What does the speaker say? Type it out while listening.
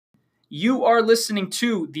You are listening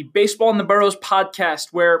to the Baseball in the Burrows podcast,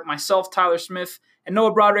 where myself, Tyler Smith, and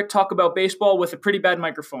Noah Broderick talk about baseball with a pretty bad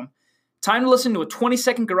microphone. Time to listen to a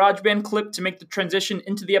 20-second GarageBand clip to make the transition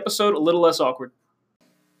into the episode a little less awkward.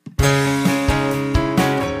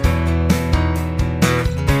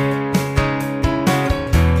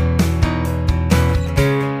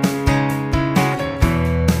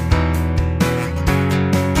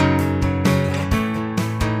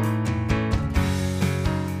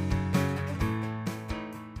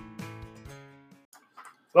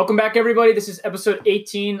 Welcome back, everybody. This is episode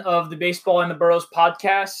 18 of the Baseball in the Burrows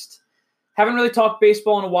podcast. Haven't really talked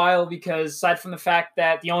baseball in a while because aside from the fact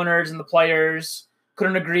that the owners and the players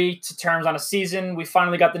couldn't agree to terms on a season, we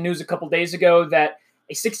finally got the news a couple days ago that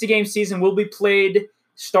a 60-game season will be played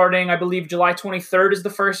starting, I believe, July 23rd is the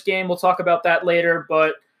first game. We'll talk about that later.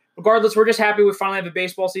 But regardless, we're just happy we finally have a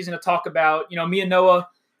baseball season to talk about. You know, me and Noah,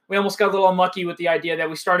 we almost got a little unlucky with the idea that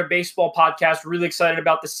we started a baseball podcast. We're really excited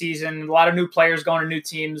about the season. A lot of new players going to new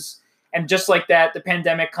teams. And just like that, the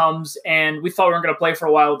pandemic comes, and we thought we weren't going to play for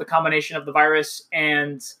a while with the combination of the virus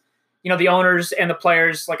and, you know, the owners and the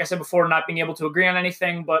players, like I said before, not being able to agree on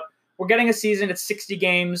anything. But we're getting a season. It's 60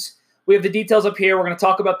 games. We have the details up here. We're going to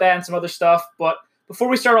talk about that and some other stuff. But before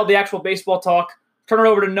we start all the actual baseball talk, turn it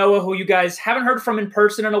over to Noah, who you guys haven't heard from in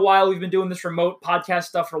person in a while. We've been doing this remote podcast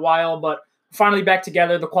stuff for a while, but finally back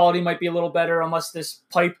together. The quality might be a little better unless this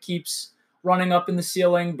pipe keeps running up in the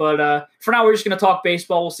ceiling. But for now, we're just going to talk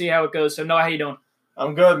baseball. We'll see how it goes. So, Noah, how you doing?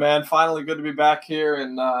 I'm good, man. Finally good to be back here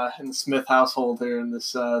in the Smith household here in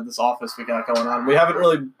this office we got going on. We haven't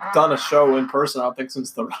really done a show in person, I don't think,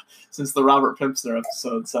 since the Robert Pimpster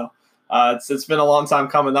episode. So it's been a long time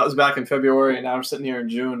coming. That was back in February, and now we're sitting here in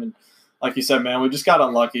June. And like you said, man, we just got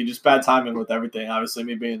unlucky. Just bad timing with everything. Obviously,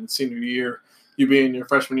 me being senior year, you being your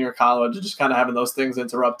freshman year of college, just kind of having those things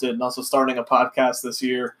interrupted, and also starting a podcast this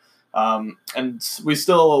year. And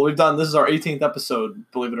we've done, this is our 18th episode,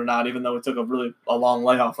 believe it or not, even though we took a long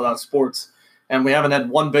layoff without sports, and we haven't had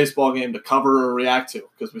one baseball game to cover or react to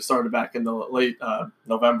because we started back in the late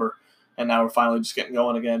November, and now we're finally just getting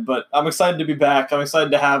going again. But I'm excited to be back. I'm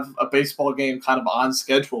excited to have a baseball game kind of on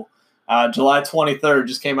schedule. July 23rd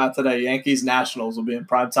just came out today. Yankees Nationals will be in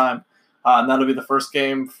prime time. And that'll be the first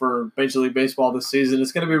game for Major League Baseball this season.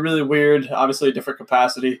 It's going to be really weird, obviously a different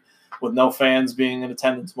capacity with no fans being in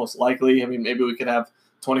attendance most likely. I mean, maybe we could have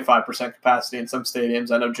 25% capacity in some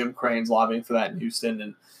stadiums. I know Jim Crane's lobbying for that in Houston,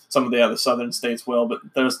 and some of the other southern states will. But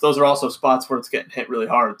those are also spots where it's getting hit really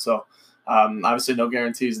hard. So obviously no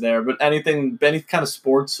guarantees there. But any kind of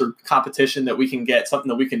sports or competition that we can get, something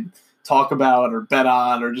that we can talk about or bet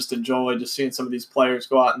on or just enjoy, just seeing some of these players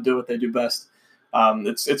go out and do what they do best.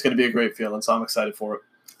 It's going to be a great feeling, so I'm excited for it.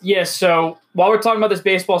 Yeah, so while we're talking about this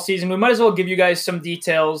baseball season, we might as well give you guys some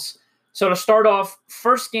details. So to start off,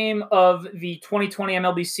 first game of the 2020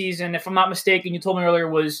 MLB season, if I'm not mistaken, you told me earlier,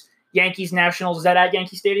 was Yankees Nationals. Is that at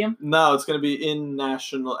Yankee Stadium? No, it's going to be at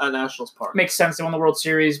Nationals Park. Makes sense. They won the World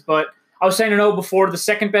Series, but I was saying to know before, the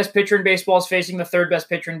second best pitcher in baseball is facing the third best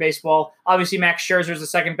pitcher in baseball. Obviously, Max Scherzer is the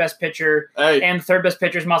second best pitcher, and the third best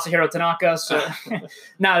pitcher is Masahiro Tanaka. So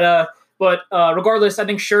But regardless, I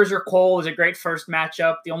think Scherzer-Cole is a great first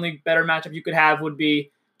matchup. The only better matchup you could have would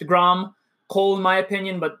be DeGrom, Cole, in my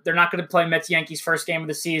opinion, but they're not going to play Mets-Yankees first game of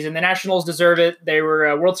the season. The Nationals deserve it. They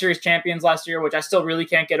were World Series champions last year, which I still really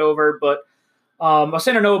can't get over. But I was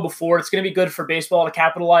saying to Noah before, it's going to be good for baseball to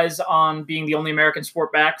capitalize on being the only American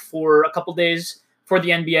sport back for a couple days for the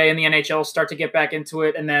NBA and the NHL start to get back into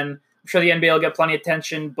it. And then I'm sure the NBA will get plenty of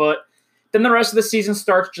attention. But then the rest of the season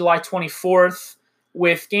starts July 24th.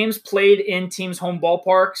 With games played in teams' home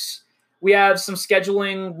ballparks. We have some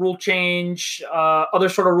scheduling, rule change, other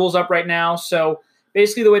sort of rules up right now. So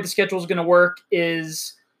basically the way the schedule is going to work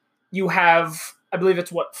is you have, I believe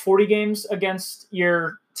it's 40 games against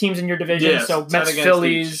your teams in your division. Yes, so Mets,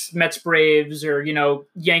 Phillies, Mets, Braves, or,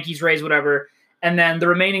 Yankees, Rays, whatever. And then the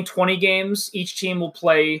remaining 20 games, each team will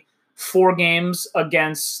play 4 games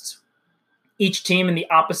against each team in the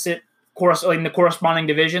corresponding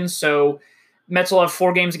division. So Mets will have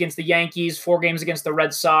 4 games against the Yankees, 4 games against the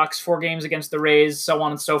Red Sox, 4 games against the Rays, so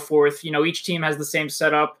on and so forth. Each team has the same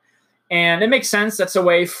setup. And it makes sense. That's a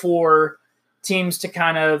way for teams to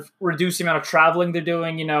kind of reduce the amount of traveling they're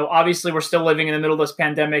doing. Obviously we're still living in the middle of this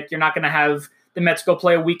pandemic. You're not going to have the Mets go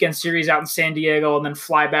play a weekend series out in San Diego and then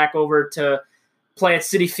fly back over to play at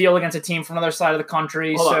Citi Field against a team from another side of the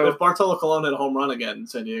country. Hold on. If Bartolo Colon had a home run again in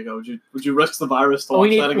San Diego, would you risk the virus to watch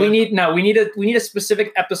that again? We need a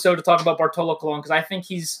specific episode to talk about Bartolo Colon because I think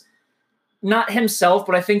he's not himself,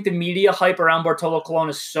 but I think the media hype around Bartolo Colon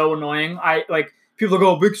is so annoying. People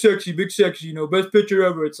go, big sexy, best pitcher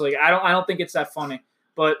ever. It's like I don't think it's that funny.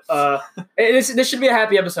 But this should be a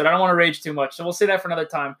happy episode. I don't want to rage too much, so we'll say that for another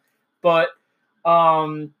time. But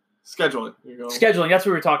scheduling. Scheduling, that's what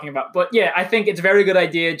we were talking about. But yeah, I think it's a very good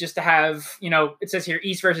idea just to have, it says here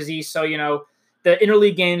East versus East. So, the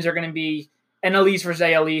interleague games are going to be NL East versus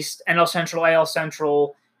AL East, NL Central, AL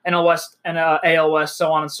Central, NL West, and AL West,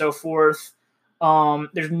 so on and so forth.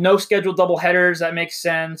 There's no scheduled doubleheaders. That makes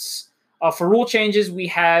sense. For rule changes, we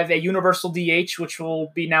have a universal DH, which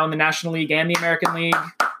will be now in the National League and the American League.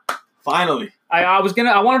 Finally. I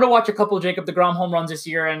wanted to watch a couple of Jacob deGrom home runs this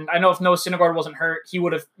year, and I know if Noah Syndergaard wasn't hurt, he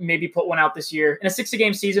would have maybe put one out this year. In a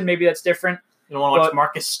 60-game season, maybe that's different. You don't want to watch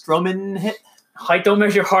Marcus Stroman hit? Height don't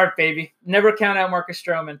measure heart, baby. Never count out Marcus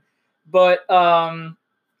Stroman. But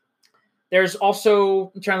there's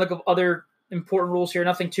also, I'm trying to look up other important rules here,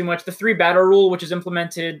 nothing too much. The 3-batter rule, which was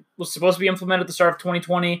supposed to be implemented at the start of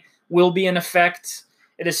 2020, will be in effect.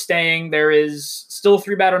 It is staying. There is still a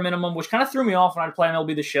 3-batter minimum, which kind of threw me off when I'd play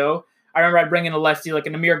MLB The Show. I remember I'd bring in a lefty, like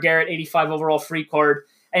an Amir Garrett 85 overall free card.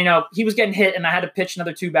 And, he was getting hit, and I had to pitch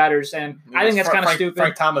another 2 batters. And I think that's kind of stupid.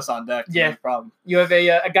 Frank Thomas on deck. Yeah. No problem. You have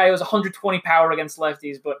a guy who has 120 power against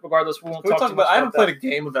lefties, but regardless, we won't talk too much about I haven't played a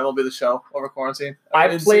game of MLB The Show over quarantine.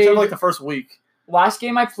 I played like the first week. Last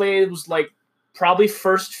game I played was like probably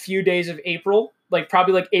first few days of April, like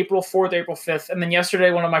probably like April 4th, April 5th. And then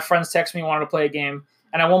yesterday, one of my friends texted me wanted to play a game.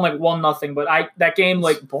 And I won like 1-0, but that game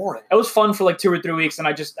it's boring. It was fun for like 2 or 3 weeks, and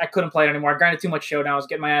I couldn't play it anymore. I grinded too much Showdown. I was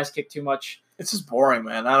getting my ass kicked too much. It's just boring,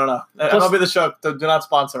 man. I don't know. MLB The Show, do not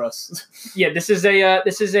sponsor us. Yeah, this is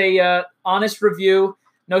a honest review.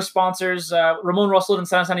 No sponsors. Ramon Russell didn't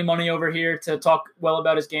send us any money over here to talk well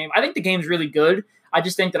about his game. I think the game's really good. I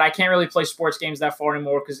just think that I can't really play sports games that far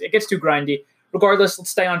anymore because it gets too grindy. Regardless, let's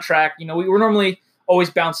stay on track. We're normally always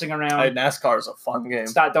bouncing around. Hey, NASCAR is a fun game.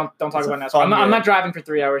 Stop, don't talk about NASCAR. I'm not driving for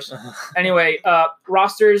 3 hours. Anyway,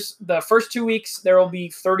 rosters, the first 2 weeks, there will be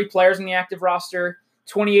 30 players in the active roster,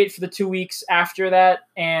 28 for the 2 weeks after that,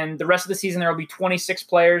 and the rest of the season there will be 26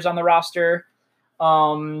 players on the roster.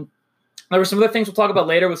 There were some other things we'll talk about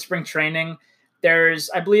later with spring training.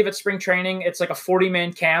 I believe at spring training, it's like a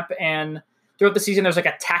 40-man camp, and throughout the season there's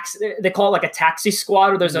like they call it like a taxi squad,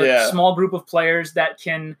 where there's a small group of players that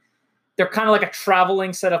they're kind of like a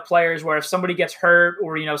traveling set of players where if somebody gets hurt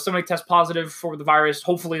or, somebody tests positive for the virus,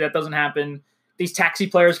 hopefully that doesn't happen. These taxi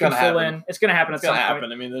players can fill in. It's going to happen at some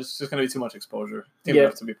point. I mean, there's just going to be too much exposure. Teams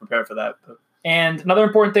have to be prepared for that. But. And another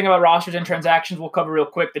important thing about rosters and transactions we'll cover real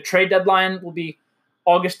quick. The trade deadline will be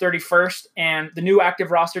August 31st, and the new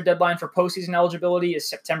active roster deadline for postseason eligibility is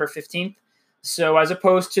September 15th. So as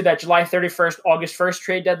opposed to that July 31st, August 1st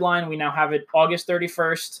trade deadline, we now have it August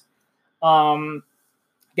 31st.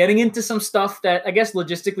 Getting into some stuff that I guess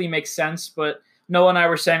logistically makes sense, but Noah and I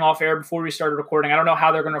were saying off air before we started recording, I don't know how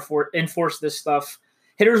they're going to enforce this stuff.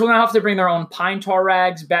 Hitters will now have to bring their own pine tar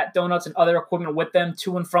rags, bat donuts, and other equipment with them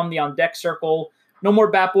to and from the on-deck circle. No more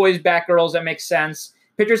bat boys, bat girls. That makes sense.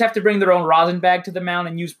 Pitchers have to bring their own rosin bag to the mound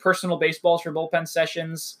and use personal baseballs for bullpen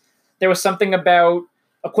sessions. There was something about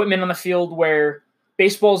equipment on the field where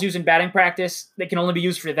baseballs used in batting practice, they can only be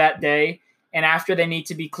used for that day. And after, they need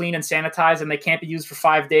to be clean and sanitized, and they can't be used for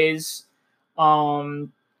 5 days.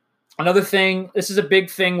 Another thing, this is a big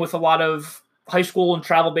thing with a lot of high school and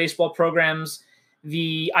travel baseball programs,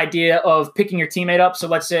 the idea of picking your teammate up. So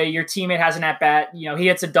let's say your teammate has an at-bat, he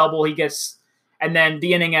hits a double, and then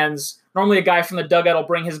the inning ends. Normally a guy from the dugout will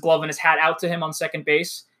bring his glove and his hat out to him on second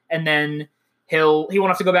base, and then he won't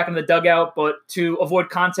have to go back in the dugout, but to avoid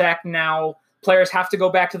contact now, players have to go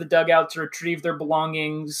back to the dugout to retrieve their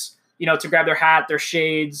belongings, to grab their hat, their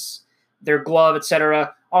shades, their glove,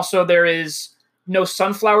 etc. Also, there is no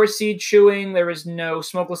sunflower seed chewing. There is no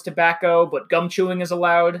smokeless tobacco, but gum chewing is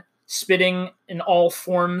allowed. Spitting in all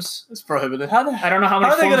forms. It's prohibited. I don't know how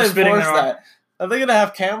many forms of spitting there are. Are they going to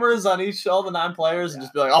have cameras on all the 9 players and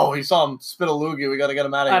just be like, oh, he saw him spit a loogie. We got to get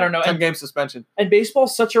him out of here. I don't know. 10-game suspension. And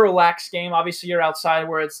baseball's such a relaxed game. Obviously, you're outside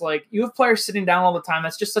where it's like you have players sitting down all the time.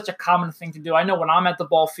 That's just such a common thing to do. I know when I'm at the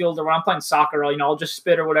ball field or when I'm playing soccer, I'll just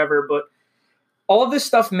spit or whatever. But all of this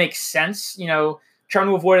stuff makes sense, trying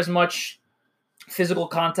to avoid as much physical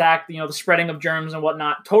contact, the spreading of germs and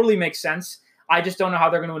whatnot. Totally makes sense. I just don't know how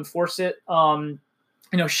they're going to enforce it.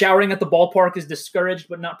 Showering at the ballpark is discouraged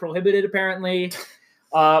but not prohibited, apparently.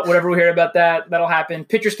 Whatever we hear about that'll happen.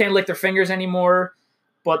 Pitchers can't lick their fingers anymore,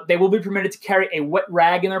 but they will be permitted to carry a wet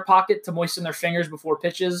rag in their pocket to moisten their fingers before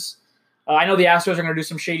pitches. I know the Astros are going to do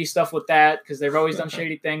some shady stuff with that because they've always done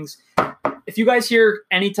shady things. If you guys hear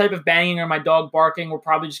any type of banging or my dog barking, we're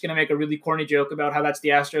probably just going to make a really corny joke about how that's the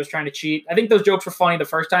Astros trying to cheat. I think those jokes were funny the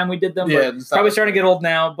first time we did them, but probably starting to get old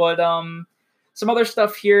now. But some other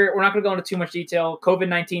stuff here, we're not going to go into too much detail.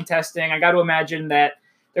 COVID-19 testing, I got to imagine that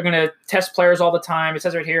They're going to test players all the time. It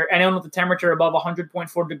says right here, anyone with a temperature above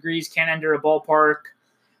 100.4 degrees can't enter a ballpark.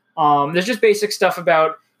 There's just basic stuff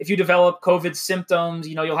about if you develop COVID symptoms,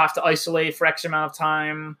 you'll have to isolate for X amount of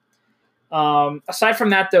time. Aside from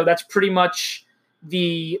that, though, that's pretty much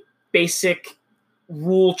the basic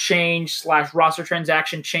rule change / roster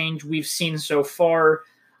transaction change we've seen so far.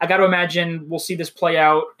 I got to imagine we'll see this play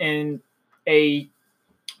out in a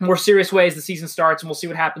more serious way as the season starts, and we'll see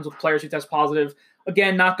what happens with players who test positive.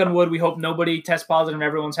 Again, knock on wood, we hope nobody tests positive and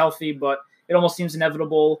everyone's healthy, but it almost seems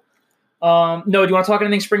inevitable. No, do you want to talk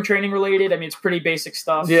anything spring training related? I mean, it's pretty basic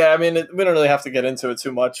stuff. Yeah, I mean, we don't really have to get into it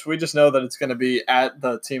too much. We just know that it's going to be at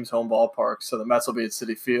the team's home ballpark. So the Mets will be at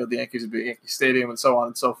Citi Field, the Yankees will be at Yankee Stadium, and so on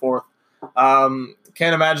and so forth.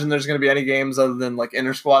 Can't imagine there's going to be any games other than like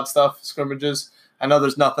inter-squad stuff, scrimmages. I know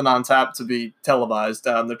there's nothing on tap to be televised.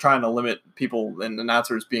 They're trying to limit people and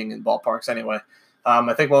announcers being in ballparks anyway.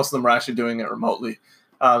 I think most of them are actually doing it remotely.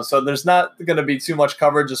 So there's not going to be too much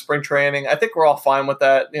coverage of spring training. I think we're all fine with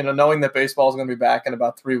that, knowing that baseball is going to be back in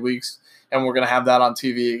about 3 weeks and we're going to have that on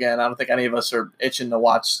TV again. I don't think any of us are itching to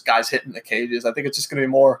watch guys hitting the cages. I think it's just going to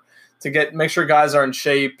be more to make sure guys are in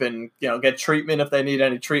shape and, get treatment if they need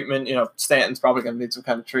any treatment. Stanton's probably going to need some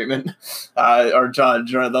kind of treatment or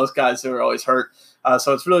Judge or those guys who are always hurt.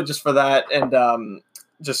 So it's really just for that and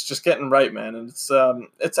just getting right, man. And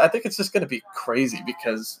I think it's just going to be crazy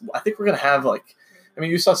because I think we're going to have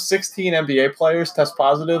you saw 16 NBA players test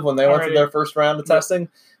positive when they went to their first round of testing.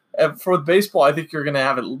 For baseball, I think you're going to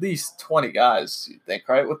have at least 20 guys, you think,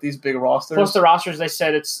 right, with these big rosters? Plus the rosters, they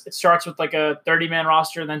said it starts with like a 30-man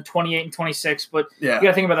roster, then 28 and 26. But you got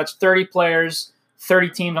to think about that's 30 players, 30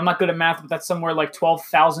 teams. I'm not good at math, but that's somewhere like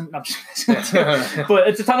 12,000. No, but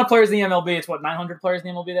it's a ton of players in the MLB. It's 900 players in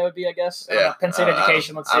the MLB that would be, I guess? Yeah. Penn State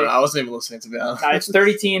Education, let's see. I wasn't even listening, to be honest. It's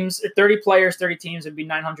 30 teams, 30 players, 30 teams. It'd be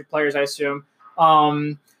 900 players, I assume.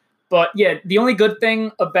 But yeah, the only good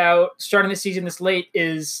thing about starting the season this late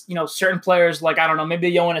is, certain players like, I don't know, maybe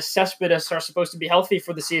Yoenis Cespedes are supposed to be healthy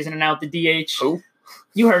for the season and now at the DH. Who?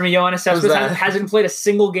 You heard me, Yoenis Cespedes hasn't played a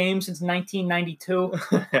single game since 1992.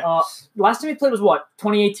 Last time he played was what?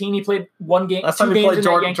 2018. He played one game. Last time he played,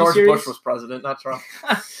 George Bush was president, not Trump.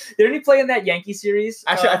 Didn't he play in that Yankee series?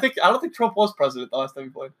 Actually, I don't think Trump was president the last time he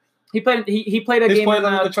played. He played a game in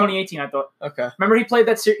 2018, I thought. Okay. Remember he played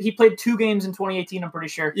he played 2 games in 2018, I'm pretty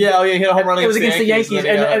sure. Yeah, he hit a home run against the Yankees.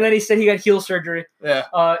 And then he said he got heel surgery.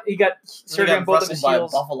 Yeah. He got surgery on both of his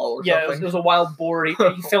heels. Buffalo or something. It was a wild boar. He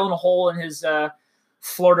fell in a hole in his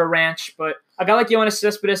Florida ranch. But a guy like Yoenis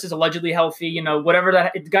Cespedes is allegedly healthy. Whatever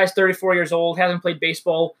that. The guy's 34 years old, hasn't played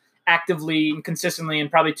baseball actively and consistently in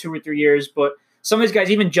probably 2 or 3 years. But some of these guys,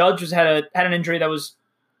 even Judge had an injury that was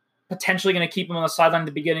potentially going to keep him on the sideline at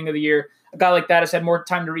the beginning of the year. A guy like that has had more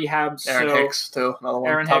time to rehab. Aaron Hicks, too. Another one.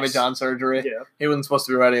 Aaron Tommy Hicks. John surgery. Yeah. He wasn't supposed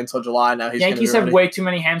to be ready until July. Now he's Yankees have way too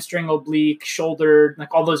many hamstring, oblique, shoulder,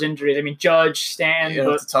 all those injuries. I mean, Judge, Stan. You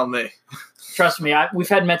don't have to tell me. Trust me, we've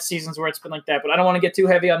had Mets seasons where it's been like that, but I don't want to get too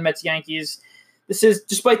heavy on Mets Yankees. This is,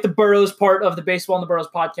 despite the Burrows part of the Baseball and the Burrows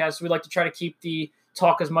podcast, we like to try to keep the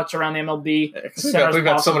talk as much around the MLB. Yeah, we've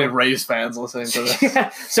got so many Rays fans listening to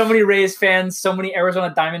this. So many Rays fans, so many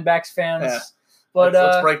Arizona Diamondbacks fans. Yeah. But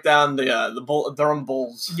let's break down the Durham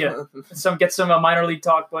Bulls. Yeah, get some minor league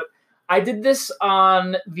talk. But I did this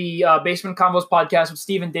on the Basement Combos podcast with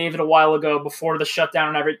Steve and David a while ago before the shutdown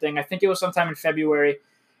and everything. I think it was sometime in February.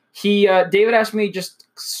 David asked me just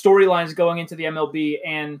storylines going into the MLB,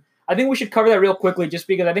 and I think we should cover that real quickly just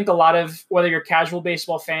because I think a lot of, whether you're casual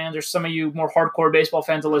baseball fans or some of you more hardcore baseball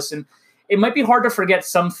fans to listen, it might be hard to forget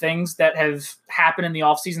some things that have happened in the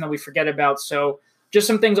offseason that we forget about. So just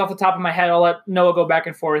some things off the top of my head. I'll let Noah go back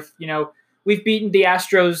and forth. We've beaten the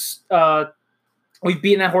Astros. We've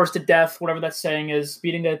beaten that horse to death, whatever that saying is.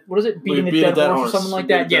 Beating a dead horse or something like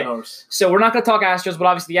that. Yeah. So we're not going to talk Astros, but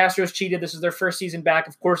obviously the Astros cheated. This is their first season back.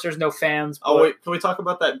 Of course, there's no fans. Oh, wait. Can we talk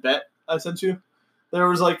about that bet I sent you? There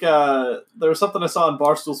was there was something I saw on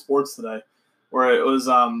Barstool Sports today where it was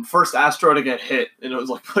first Astro to get hit, and it was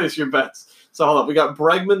like, place your bets. So hold up. We got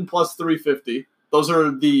Bregman plus 350. Those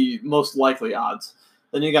are the most likely odds.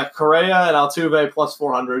 Then you got Correa and Altuve plus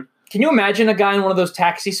 400. Can you imagine a guy in one of those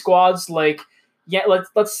taxi squads? Let's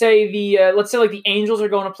say the Angels are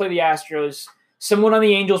going to play the Astros. Someone on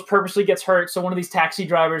the Angels purposely gets hurt, so one of these taxi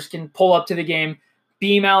drivers can pull up to the game,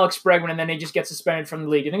 beam Alex Bregman, and then they just get suspended from the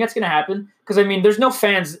league. You think that's going to happen? Because there's no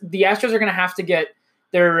fans. The Astros are going to have to get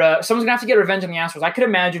someone's going to have to get revenge on the Astros. I could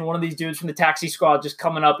imagine one of these dudes from the taxi squad just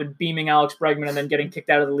coming up and beaming Alex Bregman and then getting kicked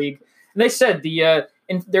out of the league. And they said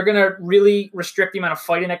they're going to really restrict the amount of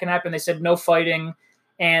fighting that can happen. They said no fighting.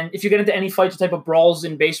 And if you get into any fights, type of brawls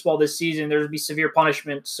in baseball this season, there's going to be severe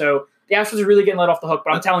punishment. So The Astros are really getting let off the hook,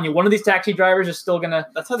 but I'm telling you, one of these taxi drivers is still going to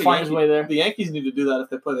find his way there. The Yankees need to do that if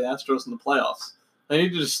they play the Astros in the playoffs. They need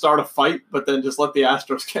to just start a fight, but then just let the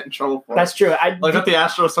Astros get in trouble for it. That's true. Let the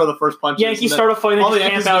Astros throw the first punches. Yankees start a fight and all the just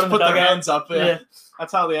Yankees camp out just in the put their dugout. hands up. Yeah.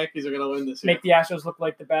 That's how the Yankees are going to win this year. Make the Astros look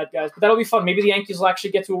like the bad guys. But that'll be fun. Maybe the Yankees will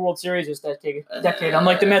actually get to a World Series this decade.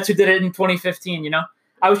 Unlike the Mets who did it in 2015, you know?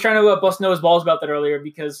 I was trying to bust Noah's balls about that earlier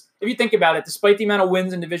because if you think about it, despite the amount of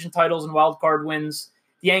wins and division titles and wild card wins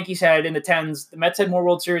the Yankees had in the 10s, the Mets had more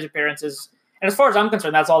World Series appearances. And as far as I'm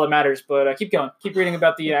concerned, that's all that matters. But keep going. Keep reading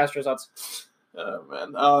about the Astros odds. Oh,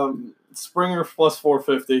 man. Springer plus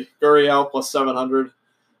 450. Gurriel plus 700.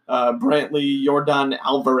 Brantley, Yordan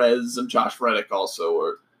Alvarez, and Josh Reddick also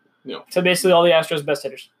are, So basically all the Astros' best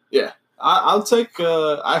hitters. Yeah. I'll take,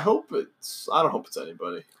 I don't hope it's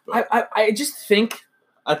anybody. But I just think...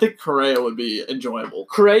 I think Correa would be enjoyable.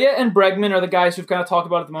 Correa and Bregman are the guys who've kind of talked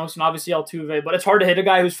about it the most, and obviously Altuve. But it's hard to hit a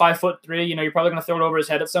guy who's 5'3". You're probably going to throw it over his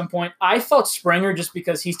head at some point. I thought Springer just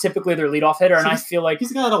because he's typically their leadoff hitter, and I feel like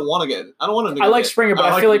he's a guy I don't want to get. I don't want him to. I like Springer, but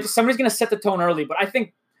I feel like somebody's going to set the tone early. But I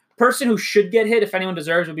think person who should get hit, if anyone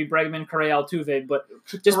deserves, would be Bregman, Correa, Altuve. But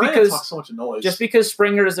just Correa because talks so much noise. Just because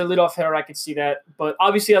Springer is their leadoff hitter, I could see that. But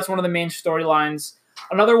obviously that's one of the main storylines.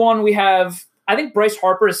 Another one we have, I think Bryce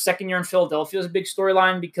Harper, his second year in Philadelphia, is a big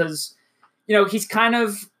storyline because. He's kind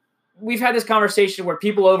of – we've had this conversation where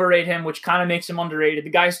people overrate him, which kind of makes him underrated. The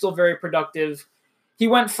guy's still very productive. He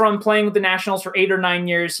went from playing with the Nationals for 8 or 9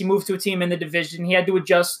 years. He moved to a team in the division. He had to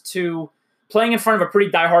adjust to playing in front of a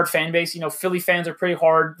pretty diehard fan base. Philly fans are pretty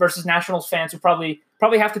hard versus Nationals fans who probably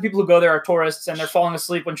half the people who go there are tourists, and they're falling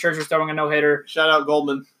asleep when Scherzer's throwing a no-hitter. Shout out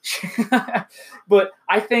Goldman. But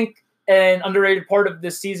I think an underrated part of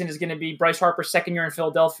this season is going to be Bryce Harper's second year in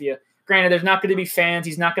Philadelphia. Granted, there's not going to be fans.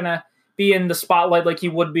 He's not going to be in the spotlight like he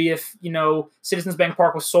would be if, Citizens Bank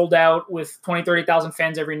Park was sold out with 20, 30,000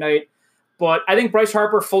 fans every night. But I think Bryce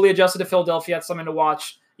Harper fully adjusted to Philadelphia. That's something to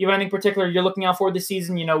watch. You have anything particular you're looking out for this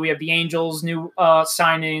season? We have the Angels, new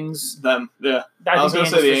signings. Them, yeah. I was going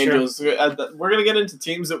to say the Angels. Sure. We're going to get into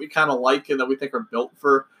teams that we kind of like and that we think are built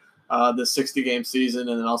for the 60-game season,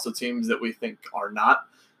 and then also teams that we think are not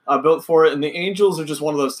built for it. And the Angels are just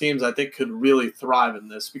one of those teams I think could really thrive in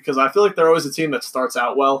this because I feel like they're always a team that starts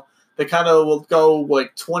out well. They kind of will go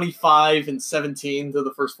like 25-17 to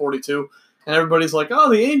the first 42, and everybody's like, "Oh,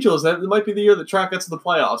 the Angels! That might be the year that Trout gets to the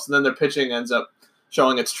playoffs." And then their pitching ends up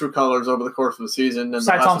showing its true colors over the course of the season.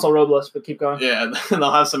 Besides Hansel Robles, but keep going. Yeah, and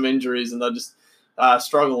they'll have some injuries, and they'll just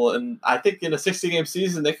struggle. And I think in a 60-game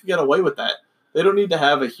season, they could get away with that. They don't need to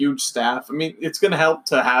have a huge staff. I mean, it's going to help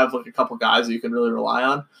to have like a couple guys that you can really rely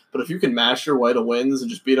on. But if you can mash your way to wins and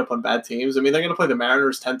just beat up on bad teams, I mean, they're going to play the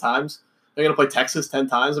Mariners 10 times. They're going to play Texas 10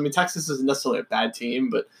 times. I mean, Texas isn't necessarily a bad team,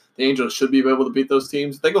 but the Angels should be able to beat those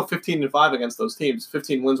teams. They go 15-5 against those teams,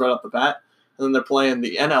 15 wins right off the bat, and then they're playing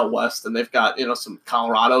the NL West, and they've got some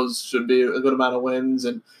Colorado's should be a good amount of wins,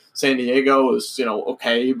 and San Diego is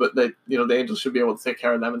okay, but the Angels should be able to take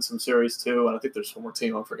care of them in some series too. And I think there's one more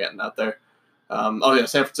team I'm forgetting out there. San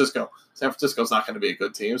Francisco. San Francisco's not going to be a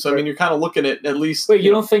good team. So, I mean, you're kind of looking at least... Wait,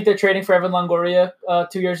 you don't think they're trading for Evan Longoria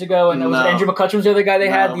 2 years ago? And was Andrew McCutchen was the other guy they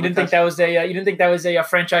had? You didn't think that was a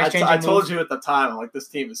franchise-changing move? I told you at the time, like, this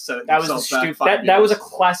team is setting themselves back 5 years. That was a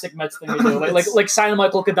classic Mets thing to do. like sign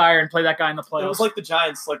Michael Kadire and play that guy in the playoffs. It was like the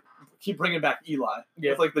Giants, keep bringing back Eli.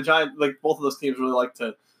 Yeah. It's like the Giants, both of those teams really like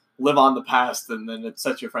to live on the past, and then it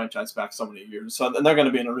sets your franchise back so many years. So, and they're going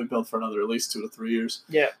to be in a rebuild for another at least 2 to 3 years.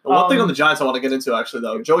 Yeah. One thing on the Giants I want to get into, actually,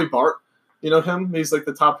 though, Joey Bart, you know him? He's like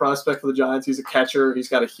the top prospect for the Giants. He's a catcher. He's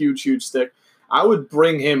got a huge, huge stick. I would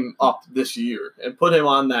bring him up this year and put him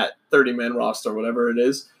on that 30-man roster, whatever it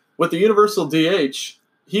is. With the universal DH,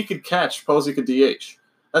 he could catch, Posey could DH.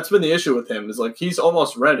 That's been the issue with him, is he's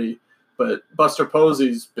almost ready. But Buster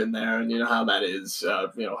Posey's been there, and you know how that is.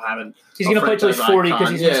 Having he's going to play till he's 40 because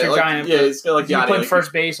he's Mr. Giant. Yeah, he's going to play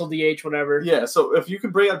first base, he'll DH, whatever. Yeah, so if you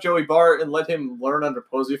could bring up Joey Bart and let him learn under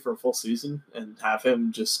Posey for a full season and have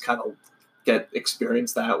him just kind of get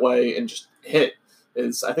experience that way and just hit,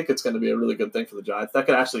 I think it's going to be a really good thing for the Giants. That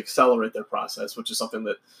could actually accelerate their process, which is something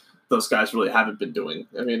that those guys really haven't been doing.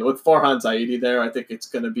 I mean, with Farhan Zaidi there, I think it's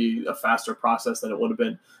going to be a faster process than it would have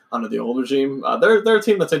been under the old regime. They're a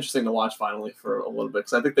team that's interesting to watch finally for a little bit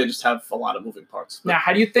because I think they just have a lot of moving parts. Now,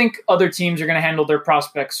 how do you think other teams are going to handle their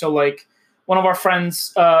prospects? So, one of our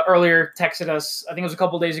friends earlier texted us, I think it was a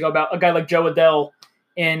couple of days ago, about a guy like Joe Adell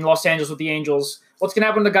in Los Angeles with the Angels. What's going to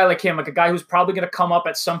happen to a guy like him, like a guy who's probably going to come up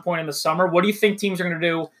at some point in the summer? What do you think teams are going to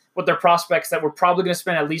do with their prospects that we're probably going to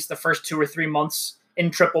spend at least the first 2 or 3 months in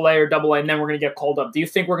AAA or AA, and then we're going to get called up? Do you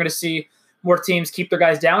think we're going to see more teams keep their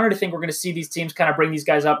guys down, or do you think we're going to see these teams kind of bring these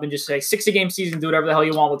guys up and just say 60-game season, do whatever the hell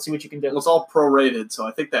you want, let's see what you can do? Well, it's all prorated, so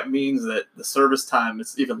I think that means that the service time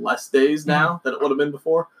is even less days now than it would have been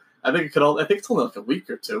before. I think it's only like a week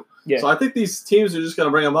or two. Yeah. So I think these teams are just going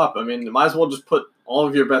to bring them up. I mean, you might as well just put all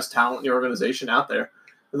of your best talent in your organization out there.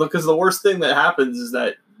 Because the worst thing that happens is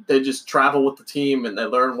that they just travel with the team and they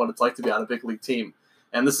learn what it's like to be on a big league team.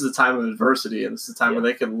 And this is a time of adversity, and this is a time where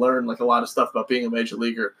they can learn like a lot of stuff about being a major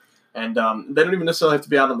leaguer. And they don't even necessarily have to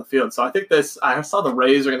be out on the field. So I think I saw the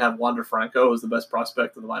Rays are going to have Wander Franco as the best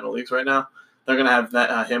prospect in the minor leagues right now. They're going to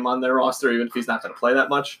have him on their roster, even if he's not going to play that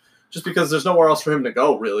much, just because there's nowhere else for him to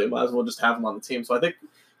go, really. Might as well just have him on the team. So I think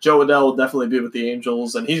Joe Adell will definitely be with the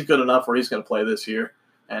Angels, and he's good enough where he's going to play this year.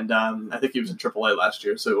 And I think he was in AAA last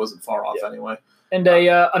year, so it wasn't far off anyway. And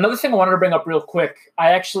another thing I wanted to bring up real quick,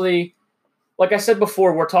 I actually, like I said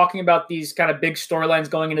before, we're talking about these kind of big storylines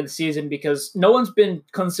going into the season because no one's been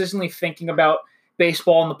consistently thinking about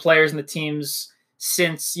baseball and the players and the teams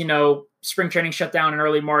since, spring training shut down in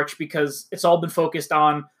early March, because it's all been focused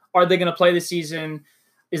on, are they going to play the season?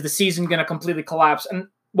 Is the season going to completely collapse? And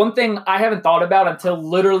one thing I haven't thought about until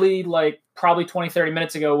literally probably 20, 30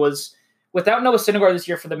 minutes ago was, without Noah Syndergaard this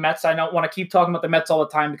year for the Mets, I don't want to keep talking about the Mets all the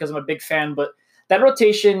time because I'm a big fan, but that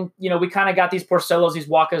rotation, we kind of got these Porcellos, these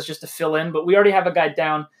Wakas just to fill in, but we already have a guy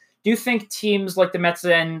down. Do you think teams like the Mets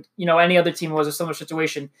and, any other team who has a similar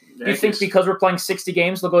situation, do you think because we're playing 60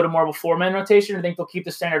 games, they'll go to more of a 4-man rotation, or do you think they'll keep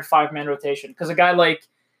the standard 5-man rotation? Because a guy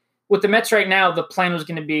with the Mets right now, the plan was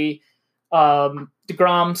going to be DeGrom,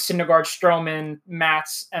 Syndergaard, Stroman,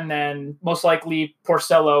 Matz, and then most likely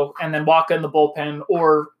Porcello, and then Waka in the bullpen,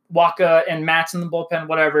 or Waka and Matz in the bullpen,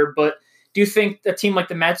 whatever. But do you think a team like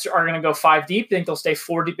the Mets are going to go 5 deep? Do you think they'll stay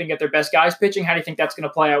 4 deep and get their best guys pitching? How do you think that's going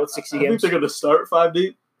to play out with 60 games? I think they're going to start 5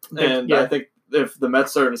 deep. And I think if the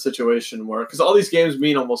Mets are in a situation where – because all these games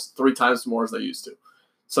mean almost 3 times more as they used to.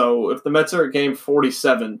 So if the Mets are at game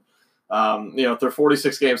 47, if they're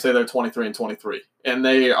 46 games, say they're 23-23, and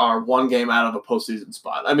they are 1 game out of a postseason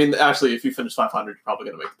spot. I mean, actually, if you finish 500, you're probably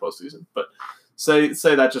going to make the postseason. But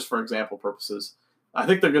say that just for example purposes. I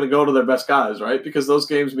think they're going to go to their best guys, right? Because those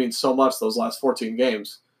games mean so much, those last 14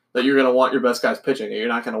 games, that you're going to want your best guys pitching, and you're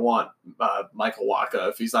not going to want Michael Wacha,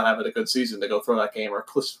 if he's not having a good season, to go throw that game, or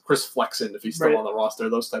Chris Flexen, if he's still on the roster,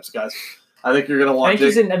 those types of guys. I think you're going to want. I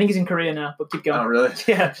think he's in Korea now, but keep going. Oh, really?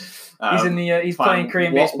 Yeah, he's playing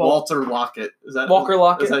Korean baseball. Walker Lockett, is that Walker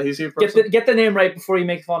Lockett? Is that he's your person? Get the name right before you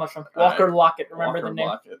make fun of him. Walker Lockett. Remember the name.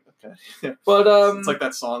 Lockett. Okay. Yeah. But it's like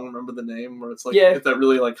that song. Remember the name? Where it's it's that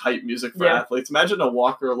really hype music for athletes. Imagine a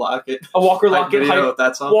Walker Lockett. A Walker Lockett video of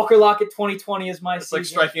that song. Walker Lockett 2020 is my. It's season. like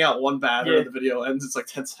striking out 1 batter, and the video ends. It's like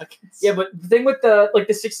 10 seconds. Yeah, but the thing with the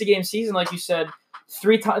 60-game season, like you said,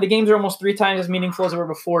 the games are almost 3 times as meaningful as they were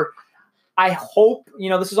before. I hope,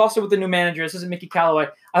 this is also with the new manager. This isn't Mickey Callaway.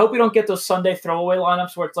 I hope we don't get those Sunday throwaway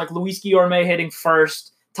lineups where it's like Luis Guillorme hitting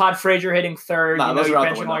first, Todd Frazier hitting third. Those are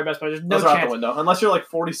out the window. All your best players. There's no those are out the window. Unless you're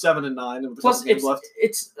 47-9 with a couple games left.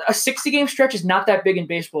 It's a 60-game stretch is not that big in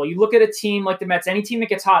baseball. You look at a team like the Mets, any team that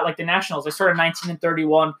gets hot, like the Nationals, they started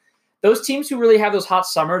 19-31. Those teams who really have those hot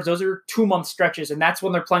summers, those are 2-month stretches, and that's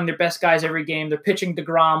when they're playing their best guys every game. They're pitching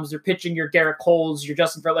DeGroms, they're pitching your Garrett Coles, your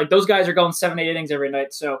Justin Verlander. Those guys are going 7-8 innings every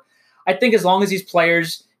night. So I think as long as these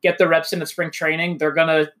players get the reps in the spring training, they're going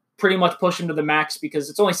to pretty much push them to the max because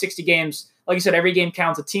it's only 60 games. Like you said, every game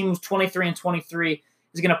counts. A team who's 23-23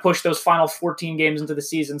 is going to push those final 14 games into the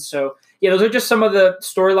season. So, those are just some of the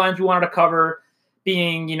storylines we wanted to cover,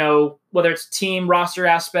 being, whether it's team roster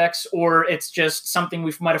aspects or it's just something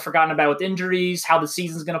we might have forgotten about with injuries, how the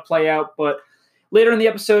season's going to play out. But later in the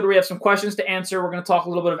episode, we have some questions to answer. We're going to talk a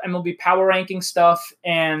little bit of MLB power ranking stuff,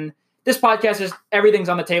 and this podcast is everything's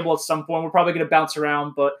on the table at some point. We're probably going to bounce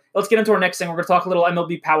around, but let's get into our next thing. We're going to talk a little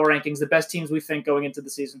MLB power rankings, the best teams we think going into the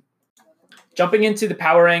season. Jumping into the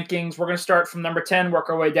power rankings, we're going to start from number 10, work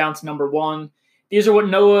our way down to number 1. These are what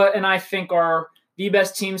Noah and I think are the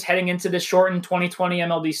best teams heading into this shortened 2020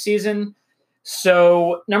 MLB season.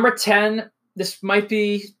 So number 10, this might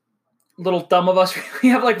be a little dumb of us. We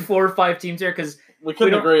have 4 or 5 teams here because we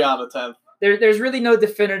couldn't agree on a 10th. There's really no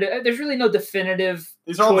definitive.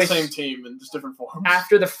 These are all the same team in just different forms.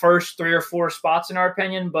 After the first 3 or 4 spots, in our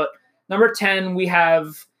opinion, but number 10 we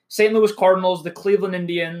have St. Louis Cardinals, the Cleveland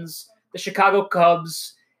Indians, the Chicago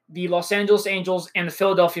Cubs, the Los Angeles Angels, and the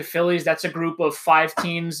Philadelphia Phillies. That's a group of 5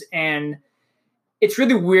 teams, and it's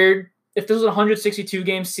really weird. If this was a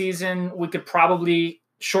 162-game season, we could probably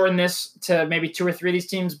shorten this to maybe 2 or 3 of these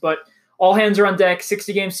teams, but all hands are on deck.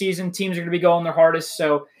 60-game season, teams are going to be going their hardest,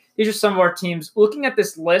 so these are some of our teams. Looking at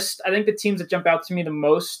this list, I think the teams that jump out to me the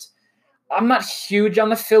most, I'm not huge on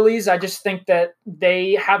the Phillies. I just think that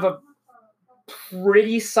they have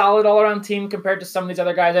pretty solid all-around team compared to some of these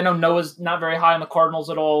other guys. I know Noah's not very high on the Cardinals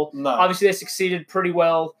at all. No. Obviously, they succeeded pretty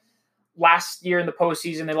well last year in the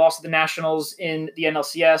postseason. They lost to the Nationals in the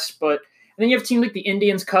NLCS, but and then you have teams like the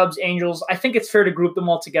Indians, Cubs, Angels. I think it's fair to group them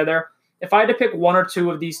all together. If I had to pick one or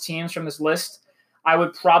two of these teams from this list, I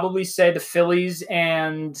would probably say the Phillies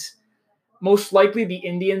and most likely the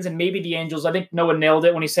Indians and maybe the Angels. I think Noah nailed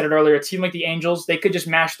it when he said it earlier. A team like the Angels, they could just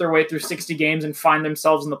mash their way through 60 games and find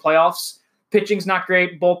themselves in the playoffs. Pitching's not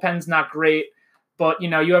great. Bullpen's not great. But, you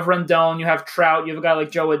have Rendon, you have Trout, you have a guy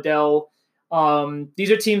like Joe Adell.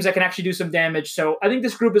 These are teams that can actually do some damage. So I think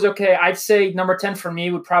this group is okay. I'd say number 10 for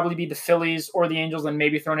me would probably be the Phillies or the Angels and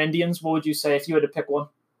maybe throw in Indians. What would you say if you had to pick one?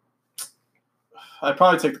 I'd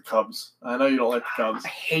probably take the Cubs. I know you don't like the Cubs. I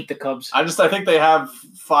hate the Cubs. I think they have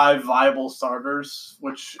 5 viable starters,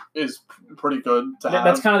 which is pretty good to have.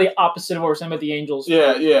 That's kind of the opposite of what we're saying about the Angels.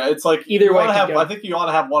 Yeah. It's like either way. I think you want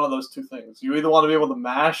to have one of those two things. You either want to be able to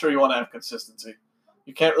mash or you want to have consistency.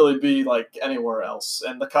 You can't really be like anywhere else.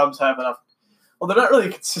 And the Cubs have enough. Well, they're not really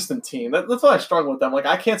a consistent team. That's why I struggle with them. Like,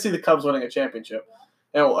 I can't see the Cubs winning a championship.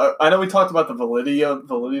 I know we talked about the validity of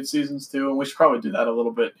seasons too, and we should probably do that a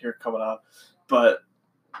little bit here coming up. But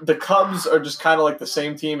the Cubs are just kind of like the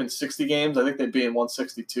same team in 60 games. I think they'd be in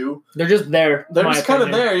 162. They're just there. They're just kind of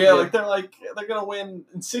there, yeah. Like they're gonna win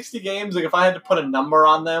in 60 games. Like if I had to put a number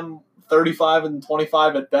on them, 35 and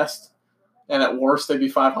 25 at best, and at worst they'd be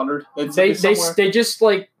 500. They just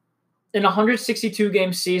like in a 162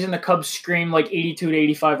 game season, the Cubs scream like 82 to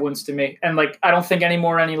 85 wins to me, and like I don't think any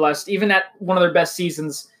more, any less. Even at one of their best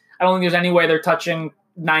seasons, I don't think there's any way they're touching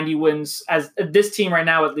 90 wins as this team right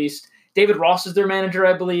now, at least. David Ross is their manager,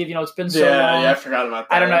 I believe. It's been so long. Yeah, I forgot about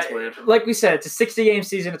that. I don't know. That's weird. Like we said, it's a 60-game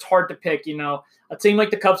season. It's hard to pick. A team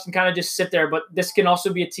like the Cubs can kind of just sit there, but this can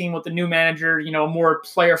also be a team with a new manager, a more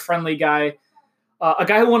player-friendly guy. A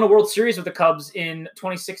guy who won a World Series with the Cubs in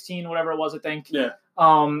 2016, whatever it was, I think. Yeah.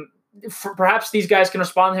 Perhaps these guys can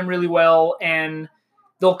respond to him really well, and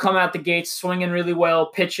they'll come out the gates swinging really well,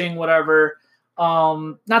 pitching, whatever.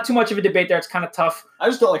 Not too much of a debate there. It's kind of tough. I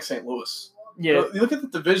just don't like St. Louis. Yeah. You look at the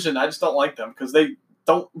division, I just don't like them because they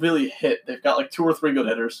don't really hit. They've got like 2 or 3 good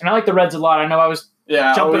hitters. And I like the Reds a lot. I know I was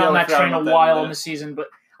jumping on that train a while in the season, but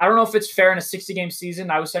I don't know if it's fair in a 60-game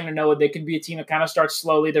season. I was saying to Noah, they could be a team that kind of starts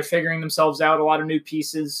slowly. They're figuring themselves out, a lot of new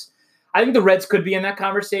pieces. I think the Reds could be in that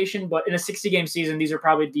conversation, but in a 60-game season, these are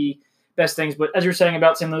probably the best things. But as you were saying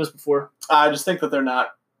about St. Louis before. I just think that they're not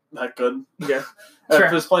that good. Yeah.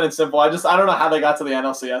 Sure. Just plain and simple. I don't know how they got to the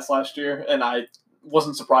NLCS last year, and I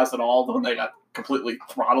wasn't surprised at all when they got completely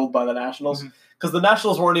throttled by the Nationals because the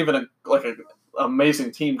Nationals weren't even an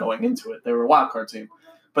amazing team going into it. They were a wild card team,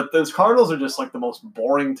 but those Cardinals are just like the most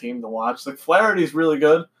boring team to watch. Like Flaherty's really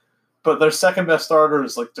good, but their second best starter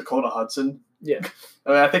is like Dakota Hudson. Yeah,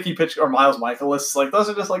 I think he pitched or Miles Michaelis. Like those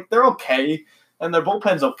are just like they're okay, and their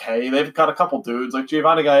bullpen's okay. They've got a couple dudes like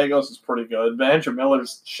Giovanni Gallegos is pretty good, but Andrew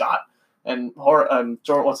Miller's shot, and Jordan,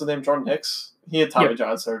 what's his name, Jordan Hicks. He had Tommy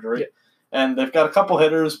John surgery. Yeah. And they've got a couple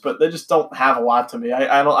hitters, but they just don't have a lot to me.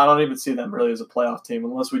 I don't even see them really as a playoff team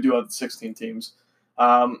unless we do have 16 teams.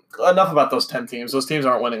 Enough about those 10 teams. Those teams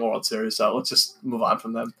aren't winning a World Series, so let's just move on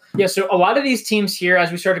from them. Yeah, so a lot of these teams here, as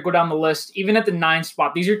we start to go down the list, even at the 9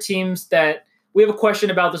 spot, these are teams that we have a question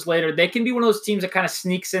about this later. They can be one of those teams that kind of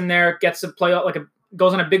sneaks in there, gets a playoff,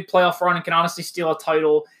 goes on a big playoff run and can honestly steal a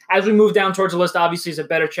title. As we move down towards the list, obviously, there's a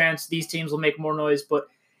better chance these teams will make more noise, but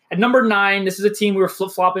at number 9, this is a team we were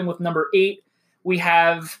flip-flopping with number 8. We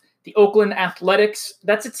have the Oakland Athletics.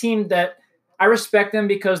 That's a team that I respect them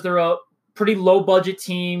because they're a pretty low-budget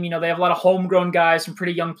team. They have a lot of homegrown guys, some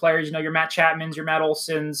pretty young players. Your Matt Chapmans, your Matt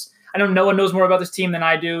Olsons. I know no one knows more about this team than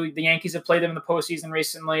I do. The Yankees have played them in the postseason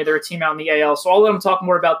recently. They're a team out in the AL, so I'll let them talk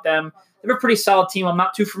more about them. They're a pretty solid team. I'm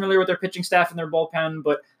not too familiar with their pitching staff and their bullpen,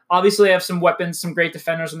 but obviously they have some weapons, some great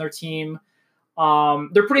defenders on their team.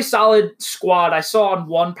 They're a pretty solid squad. I saw on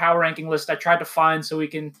one power ranking list I tried to find so we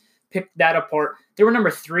can pick that apart. They were number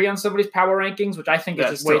 3 on somebody's power rankings, which I think is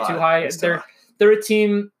just way too high. They're a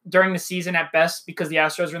team during the season at best because the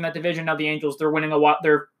Astros are in that division. Now the Angels, they're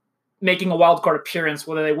making a wild card appearance.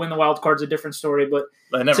 Whether they win the wild card is a different story. But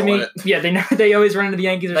they never win it. Yeah, they always run into the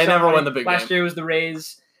Yankees. They never win the big game. Last year was the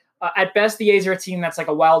Rays. At best, the A's are a team that's like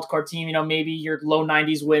a wild card team. Maybe your low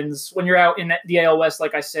 90s wins. When you're out in the AL West,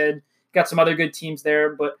 like I said, got some other good teams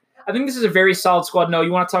there. But I think this is a very solid squad. No,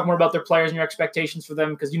 you want to talk more about their players and your expectations for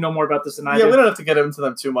them because you know more about this than I do. Yeah, we don't have to get into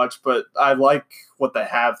them too much, but I like what they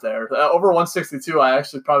have there. Over 162, I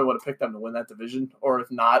actually probably would have picked them to win that division, or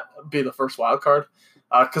if not, be the first wild card.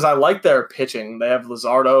 Because I like their pitching. They have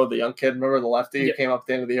Luzardo, the young kid, remember the lefty who came up at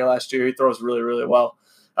the end of the year last year? He throws really, really well.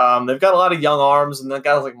 They've got a lot of young arms, and they've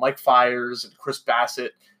got like Mike Fiers and Chris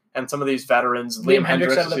Bassett and some of these veterans. Liam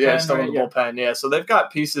Hendricks still in the bullpen. Yeah, so they've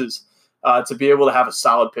got pieces to be able to have a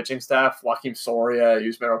solid pitching staff. Joaquin Soria,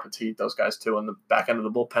 Yusmeiro Petit, those guys too in the back end of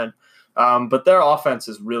the bullpen. But their offense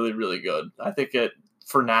is really, really good. I think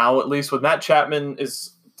for now, at least, with Matt Chapman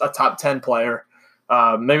is a top 10 player.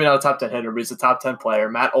 Maybe not a top 10 hitter, but he's a top 10 player.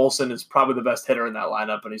 Matt Olson is probably the best hitter in that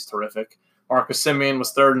lineup, and he's terrific. Marcus Semien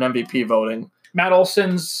was third in MVP voting. Matt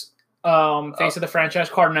Olson's face of the franchise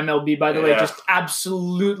card in MLB, by the way, just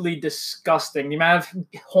absolutely disgusting. The amount of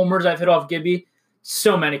homers I've hit off Gibby,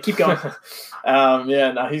 so many. Keep going.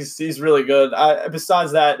 He's really good.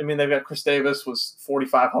 Besides that, I mean, they've got Chris Davis, was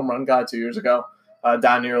 45 home run guy 2 years ago,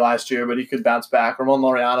 down near last year, but he could bounce back. Ramon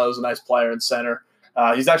Laureano is a nice player in center.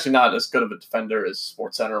 He's actually not as good of a defender as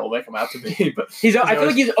SportsCenter will make him out to be, but I feel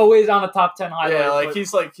like he's always on a top 10 highlight.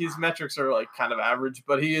 Yeah, his metrics are like kind of average,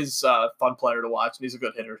 but he is a fun player to watch, and he's a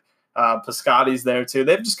good hitter. Piscotty's there too.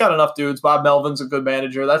 They've just got enough dudes. Bob Melvin's a good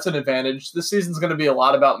manager. That's an advantage. This season's going to be a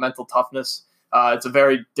lot about mental toughness. It's a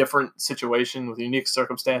very different situation with unique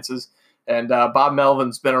circumstances. And Bob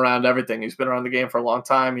Melvin's been around everything. He's been around the game for a long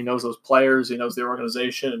time. He knows those players. He knows the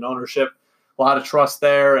organization and ownership. A lot of trust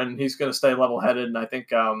there, and he's going to stay level-headed, and I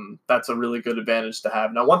think that's a really good advantage to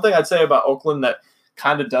have. Now, one thing I'd say about Oakland that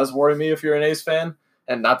kind of does worry me if you're an A's fan,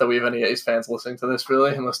 and not that we have any A's fans listening to this,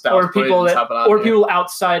 really, unless people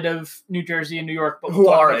outside of New Jersey and New York, but who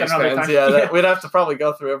are A's fans. We'd have to probably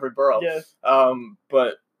go through every borough. Yeah.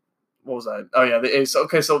 But what was that? Oh, yeah, the A's.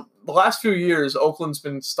 Okay, so the last few years, Oakland's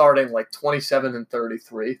been starting like 27 and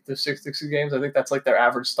 33 through 60 games. I think that's like their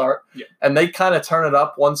average start. Yeah. And they kind of turn it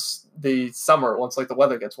up once the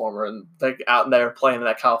weather gets warmer and they're out there playing in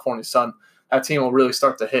that California sun. That team will really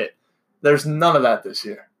start to hit. There's none of that this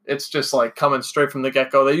year. It's just like coming straight from the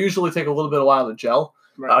get-go. They usually take a little bit of a while to gel.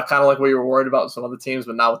 Right. Kind of like what you were worried about with some other teams,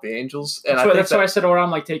 but not with the Angels. And that's why I said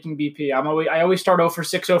around like taking BP. I always start 0 for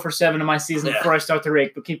 6, 0 for 7 in my season before I start to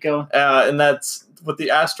rake, but keep going. And that's with the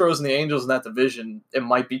Astros and the Angels in that division, it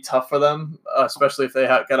might be tough for them, especially if they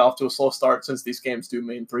get off to a slow start, since these games do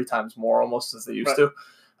mean 3 times more almost as they used to.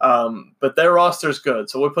 But their roster's good,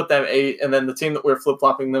 so we put them 8, and then the team that we're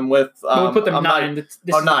flip-flopping them with, we put them 9.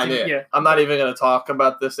 9, yeah. I'm not even going to talk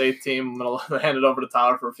about this 8th team. I'm going to hand it over to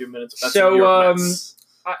Tyler for a few minutes.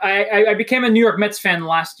 I became a New York Mets fan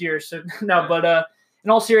last year, so no. But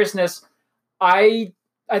in all seriousness, I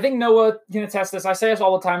think Noah can attest this. I say this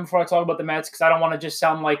all the time before I talk about the Mets because I don't want to just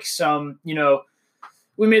sound like some,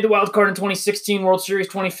 we made the wild card in 2016, World Series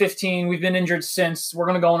 2015. We've been injured since. We're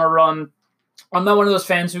going to go on a run. I'm not one of those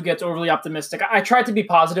fans who gets overly optimistic. I try to be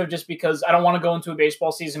positive just because I don't want to go into a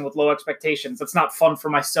baseball season with low expectations. That's not fun for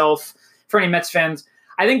myself, for any Mets fans.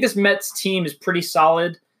 I think this Mets team is pretty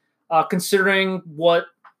solid. Considering what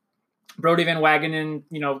Brodie Van Wagenen,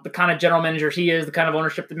 the kind of general manager he is, the kind of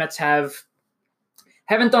ownership the Mets haven't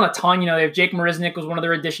done a ton. They have Jake Marisnick was one of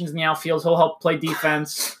their additions in the outfield. He'll help play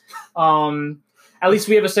defense. At least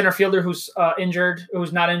we have a center fielder who's not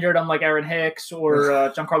injured, unlike Aaron Hicks or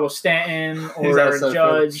Giancarlo Stanton or Aaron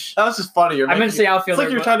Judge. That was just funny. I meant to say outfielder. It's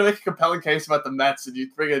like you're trying to make a compelling case about the Mets, and you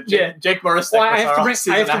bring in Jake Marisnick. Well, I have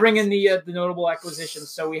to bring in the notable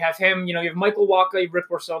acquisitions. So we have him. You have Michael Wacha, you have Rick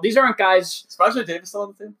Porcello. These aren't guys. Is Rajai Davis still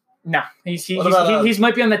on the team? No, he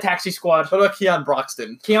might be on the taxi squad. What about Keon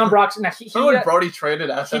Broxton? When Brody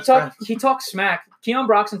traded assets. He talked smack. Keon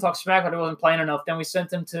Broxton talked smack, but he wasn't playing enough. Then we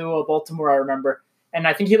sent him to Baltimore, I remember. And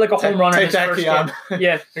I think he had a home run in his first game.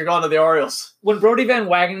 Yeah. You're going to the Orioles. When Brodie Van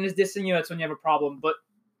Wagenen is dissing you, that's when you have a problem. But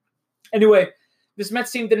anyway, this Mets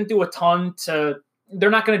team didn't do a ton they're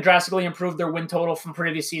not going to drastically improve their win total from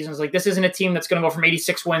previous seasons. Like, this isn't a team that's going to go from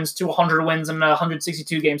 86 wins to 100 wins in a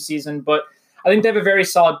 162-game season. But I think they have a very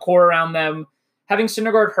solid core around them. Having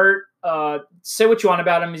Syndergaard hurt, say what you want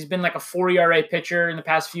about him. He's been like a 4 ERA pitcher in the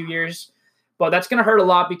past few years. But that's going to hurt a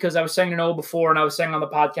lot because I was saying to Noah before and I was saying on the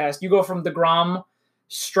podcast, you go from DeGrom,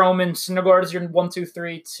 Stroman, Syndergaard is your 1, 2,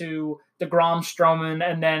 3 to DeGrom, Stroman,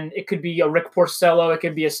 and then it could be a Rick Porcello, it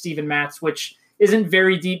could be a Steven Matz, which isn't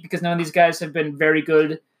very deep because none of these guys have been very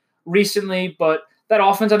good recently, but that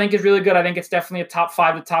offense I think is really good. I think it's definitely a top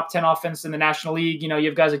 5 to top 10 offense in the National League. You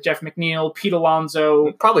have guys like Jeff McNeil, Pete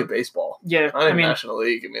Alonso. Probably baseball. Yeah. I mean National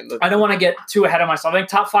League. I don't want to get too ahead of myself. I think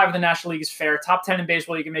top 5 in the National League is fair. Top 10 in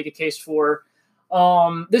baseball you can make a case for.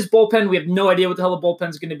 This bullpen, we have no idea what the hell the bullpen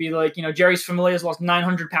is going to be like. Jerry's Familia has lost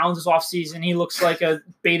 900 pounds this offseason. He looks like a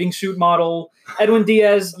bathing suit model. Edwin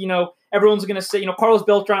Diaz, everyone's going to say, Carlos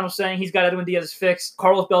Beltran was saying he's got Edwin Diaz fixed.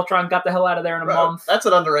 Carlos Beltran got the hell out of there in a month. That's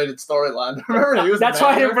an underrated storyline. Remember, he was That's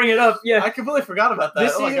why I didn't bring it up. Yeah, I completely forgot about that.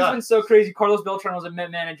 This season's been so crazy. Carlos Beltran was a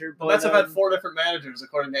Met manager. But Mets have had 4 different managers,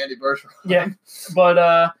 according to Andy Bergeron. Yeah,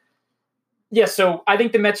 but so I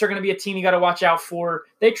think the Mets are going to be a team you got to watch out for.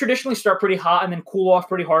 They traditionally start pretty hot and then cool off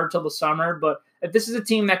pretty hard till the summer. But if this is a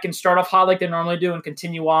team that can start off hot like they normally do and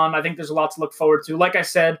continue on, I think there's a lot to look forward to. Like I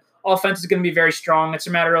said, offense is going to be very strong. It's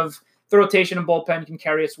a matter of the rotation and bullpen can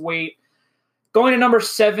carry its weight. Going to number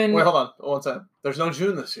 7. Wait, hold on. 1 second. There's no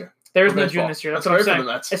June this year. There's no June this year. That's what I'm saying.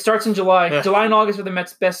 It starts in July. Yeah. July and August are the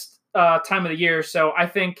Mets' best time of the year. So I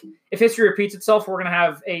think if history repeats itself, we're going to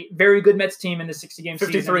have a very good Mets team in the 60-game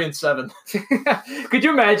season. 53-7. Could you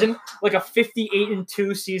imagine like a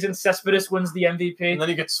 58-2 season? Cespedes wins the MVP, and then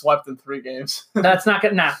he gets swept in 3 games. That's not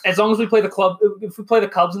good. Nah. As long as we play the club, if we play the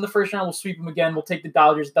Cubs in the first round, we'll sweep them again. We'll take the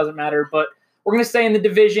Dodgers. It doesn't matter. But we're going to stay in the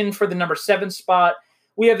division for the number 7 spot.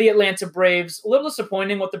 We have the Atlanta Braves. A little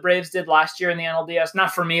disappointing what the Braves did last year in the NLDS.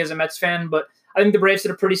 Not for me as a Mets fan, but I think the Braves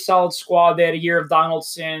had a pretty solid squad. They had a year of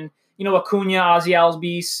Donaldson, Acuna, Ozzie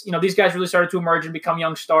Albies. These guys really started to emerge and become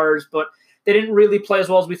young stars, but they didn't really play as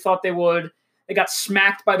well as we thought they would. They got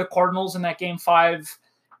smacked by the Cardinals in that Game 5.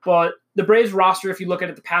 But the Braves roster, if you look at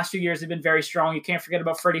it the past few years, they've been very strong. You can't forget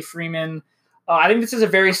about Freddie Freeman. I think this is a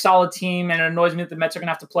very solid team, and it annoys me that the Mets are going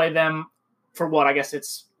to have to play them for what? I guess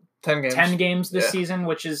it's 10 games this season,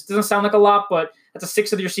 which doesn't sound like a lot, but that's a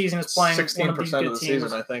sixth of your season is playing 16% one of these good of the teams.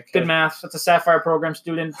 Season, I think. Good math. That's a Sapphire program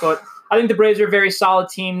student. But I think the Braves are a very solid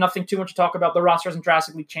team. Nothing too much to talk about. The roster hasn't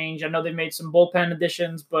drastically changed. I know they've made some bullpen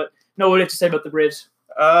additions, but what do you have to say about the Braves?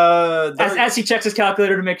 As he checks his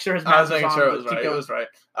calculator to make sure his math was right. It was right.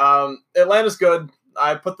 Atlanta's good.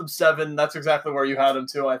 I put them 7. That's exactly where you had them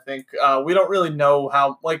too, I think. We don't really know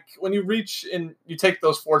how, when you reach in, you take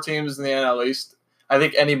those 4 teams in the NL East, I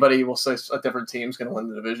think anybody will say a different team's going to win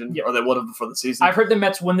the division, or they would have before the season. I've heard the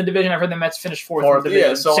Mets win the division. I've heard the Mets finish 4th in the division.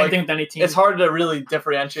 Yeah, so same thing with any team. It's hard to really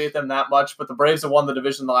differentiate them that much, but the Braves have won the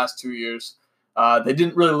division the last 2 years. They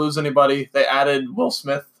didn't really lose anybody. They added Will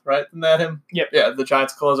Smith, right? Didn't they add him? Yep. Yeah, the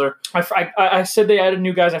Giants closer. I said they added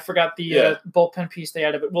new guys. I forgot the bullpen piece they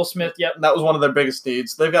added, but Will Smith, yep. That was one of their biggest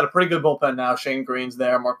needs. They've got a pretty good bullpen now. Shane Green's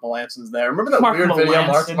there. Mark Melancon's there. Remember that weird video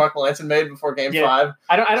Mark Melancon made before Game 5?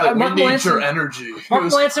 We need your energy. Mark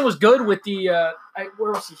Melancon was good with the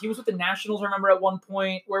where was he? He was with the Nationals, I remember, at one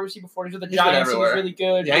point. Where was he before? He was with the Giants. He was really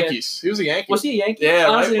good. Yankees. Yeah. He was a Yankee. Was he a Yankee? Yeah,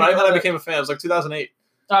 right when I became a fan. It was like 2008.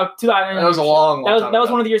 That was a long time. That was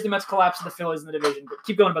one of the years the Mets collapsed to the Phillies in the division. But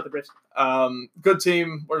keep going about the Braves. Good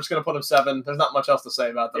team. We're just going to put them 7. There's not much else to say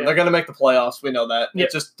about them. Yeah. They're going to make the playoffs. We know that. Yeah.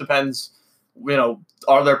 It just depends.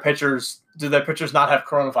 Are their pitchers? Do their pitchers not have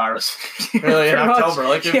coronavirus? Really in October?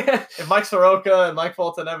 If Mike Soroka and Mike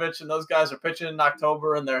Foltynewicz and those guys are pitching in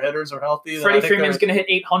October and their hitters are healthy, Freddie Freeman's going to hit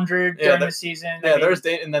 800 during the season. Yeah,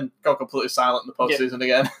 and then go completely silent in the postseason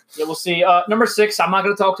again. Yeah, we'll see. Number 6. I'm not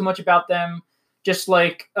going to talk too much about them. Just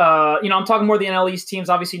like, I'm talking more of the NL East teams.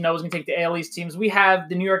 Obviously, Noah's going to take the AL East teams. We have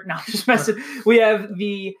the New York, we have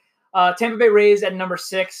the Tampa Bay Rays at number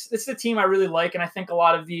 6. This is a team I really like, and I think a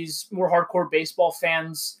lot of these more hardcore baseball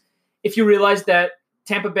fans, if you realize that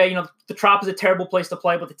Tampa Bay, the Trop is a terrible place to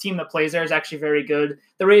play, but the team that plays there is actually very good.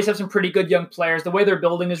 The Rays have some pretty good young players. The way they're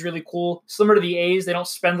building is really cool. Similar to the A's, they don't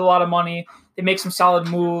spend a lot of money. They make some solid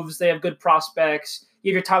moves. They have good prospects. You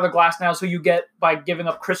have your Tyler Glasnow, who you get by giving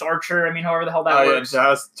up Chris Archer. However the hell that works.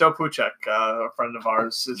 Yeah, Joe Puchek, a friend of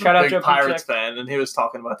ours, is a big Pirates fan, and he was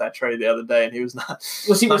talking about that trade the other day, and he was not.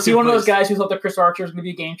 Was he one of those guys who thought that Chris Archer was going to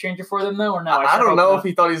be a game changer for them, though, or no? I don't know if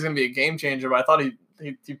he thought he was going to be a game changer, but I thought he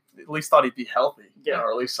at least thought he'd be healthy,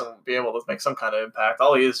 or at least be able to make some kind of impact.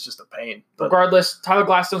 All he is just a pain. But regardless, Tyler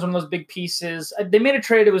Glasnow's one of those big pieces. They made a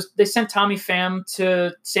trade. They sent Tommy Pham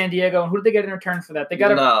to San Diego, and who did they get in return for that? They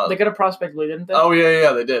got a prospect lead, didn't they? Oh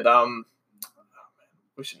yeah, they did.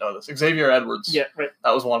 We should know this. Xavier Edwards. Yeah, right.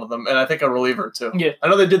 That was one of them, and I think a reliever too. Yeah, I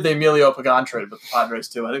know they did the Emilio Pagan trade with the Padres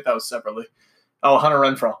too. I think that was separately. Oh, Hunter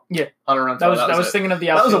Renfroe. Yeah, Hunter Renfroe. That was thinking of the.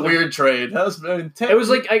 That was a weird trade. It was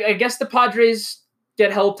like I guess the Padres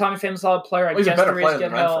get help. Tommy Pham's a solid player. I guess the Rays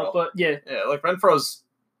get help, but yeah, like Renfroe's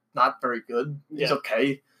not very good. He's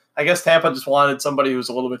okay. I guess Tampa just wanted somebody who's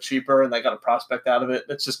a little bit cheaper, and they got a prospect out of it.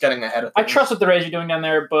 It's just getting ahead of things. I trust what the Rays are doing down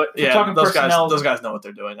there, but if we're talking personnel, those guys know what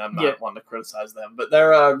they're doing. I'm not wanting to criticize them, but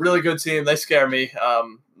they're a really good team. They scare me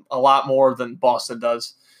a lot more than Boston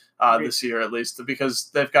does this year, at least, because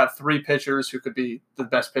they've got 3 pitchers who could be the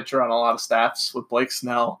best pitcher on a lot of staffs with Blake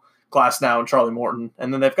Snell, Glasnow, and Charlie Morton.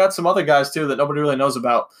 And then they've got some other guys, too, that nobody really knows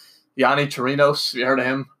about. Yanni Chirinos, have you heard of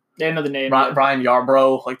him? They know the name. Ryan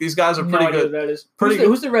Yarbrough. Like, these guys are pretty good. Who that is.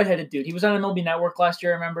 Who's the redheaded dude? He was on MLB Network last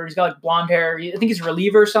year, I remember. He's got like blonde hair. I think he's a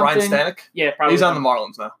reliever or something. Ryan Stanek? Yeah, probably. He's on the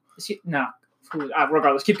Marlins now. No.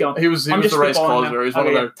 Regardless, keep going. He was the race closer. He's one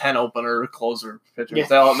of their 10 opener closer pitchers.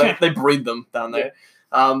 Yeah. They breed them down there.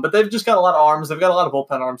 Yeah. But they've just got a lot of arms. They've got a lot of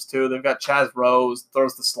bullpen arms, too. They've got Chaz Rose,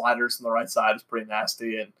 throws the sliders on the right side. It's pretty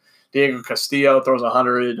nasty. And Diego Castillo throws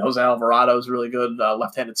 100. Jose Alvarado is really good,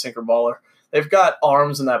 left-handed sinker baller. They've got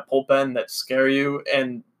arms in that bullpen that scare you.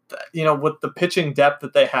 And, with the pitching depth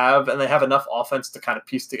that they have, and they have enough offense to kind of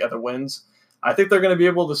piece together wins, I think they're going to be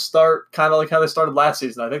able to start kind of like how they started last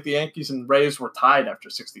season. I think the Yankees and Rays were tied after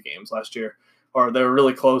 60 games last year, or they were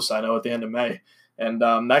really close, I know, at the end of May. And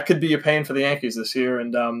that could be a pain for the Yankees this year,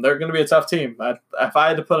 and they're going to be a tough team. If I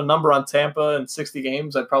had to put a number on Tampa in 60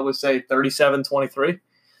 games, I'd probably say 37-23,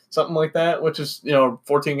 something like that, which is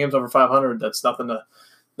 14 games over 500. That's nothing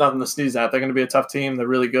to sneeze at. They're going to be a tough team. They're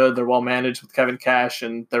really good. They're well managed with Kevin Cash,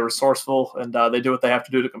 and they're resourceful, and they do what they have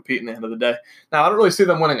to do to compete in the end of the day. Now, I don't really see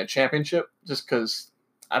them winning a championship just because,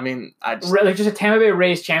 just a Tampa Bay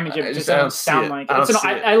Rays championship. It just doesn't sound like it.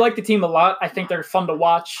 I like the team a lot. I think they're fun to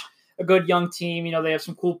watch. A good young team. They have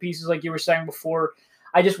some cool pieces like you were saying before.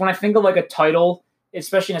 When I think of like a title,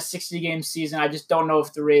 especially in a 60-game season, I just don't know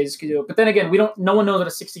if the Rays could do it. But then again, no one knows what a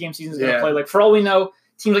 60-game season is going to play. Like, for all we know,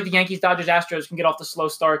 teams like the Yankees, Dodgers, Astros can get off the slow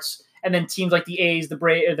starts, and then teams like the A's, the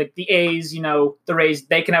A's, the Rays,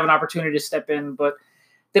 they can have an opportunity to step in, but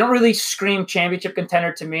they don't really scream championship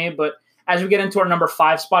contender to me. But as we get into our number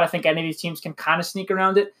 5 spot, I think any of these teams can kind of sneak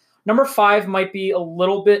around it. Number 5 might be a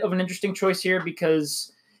little bit of an interesting choice here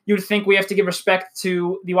because you would think we have to give respect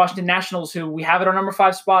to the Washington Nationals, who we have at our number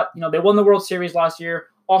 5 spot. They won the World Series last year.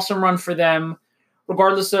 Awesome run for them.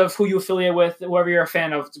 Regardless of who you affiliate with, whoever you're a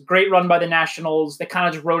fan of. It's a great run by the Nationals. They kind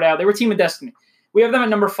of just rode out. They were a team of destiny. We have them at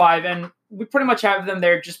number 5, and we pretty much have them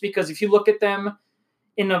there just because if you look at them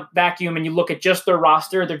in a vacuum and you look at just their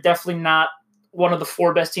roster, they're definitely not one of the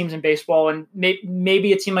 4 best teams in baseball, and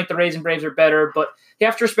maybe a team like the Rays and Braves are better, but you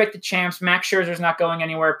have to respect the champs. Max Scherzer's not going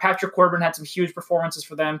anywhere. Patrick Corbin had some huge performances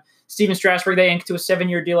for them. Steven Strasburg, they inked to a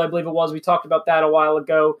 7-year deal, I believe it was. We talked about that a while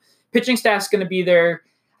ago. Pitching staff's going to be there.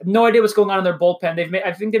 I have no idea what's going on in their bullpen.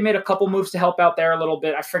 I think they've made a couple moves to help out there a little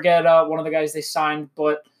bit. I forget one of the guys they signed,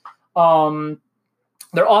 but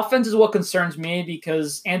their offense is what concerns me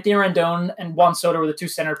because Anthony Rendon and Juan Soto were the 2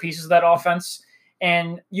 centerpieces of that offense.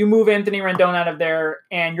 And you move Anthony Rendon out of there,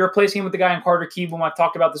 and you're replacing him with the guy in Carter Kieboom. I've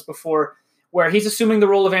talked about this before, where he's assuming the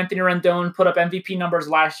role of Anthony Rendon, put up MVP numbers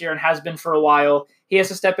last year and has been for a while. He has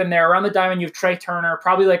to step in there. Around the diamond, you have Trey Turner,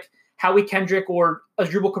 probably like Howie Kendrick or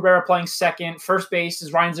Asdrubal Cabrera playing second. First base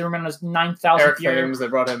is Ryan Zimmerman in his 9,000th year. Eric Thames, they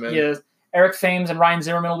brought him in. Yeah, Eric Thames and Ryan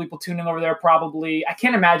Zimmerman will be platooning over there probably. I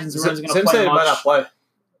can't imagine Zimmerman's going to play much. He might not play.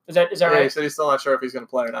 Is that right? He said he's still not sure if he's going to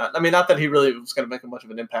play or not. Not that he really was going to make much of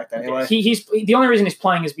an impact anyway. He's the only reason he's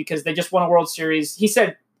playing is because they just won a World Series. He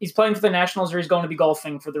said he's playing for the Nationals or he's going to be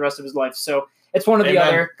golfing for the rest of his life. So it's one or the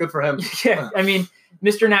other. Good for him. Yeah,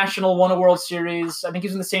 Mr. National won a World Series. I think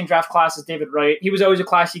he's in the same draft class as David Wright. He was always a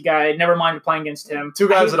classy guy. Never minded playing against him. 2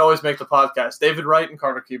 guys that always make the podcast: David Wright and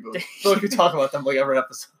Carter Kieboom. I feel like we talk about them like every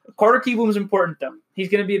episode. Carter Kieboom is important though. He's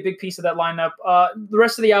going to be a big piece of that lineup. The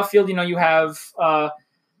rest of the outfield, you have.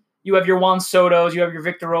 You have your Juan Sotos, you have your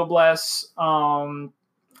Victor Robles,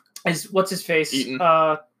 what's his face? Eaton.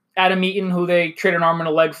 Adam Eaton, who they traded an arm and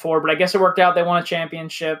a leg for, but I guess it worked out. They won a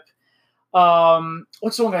championship.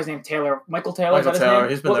 What's the one guy's name? Taylor. Michael Taylor? Michael Taylor.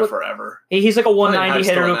 He's been there forever. He's like a 190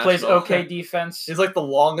 hitter who plays okay defense. He's like the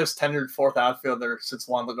longest tenured 4th outfielder since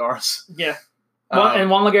Juan Lagares. Yeah. And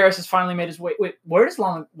Juan Lagares has finally made his way. Wait, where is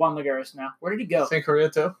Juan Lagares now? Where did he go? He's in Korea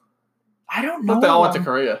too. I don't know. They all went to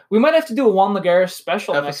Korea. We might have to do a Juan Lagares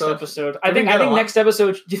special next episode. I think next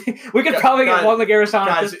episode we could probably get Juan Lagares on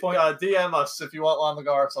at this point. DM us if you want Juan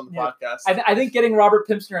Lagares on the podcast. I think getting Robert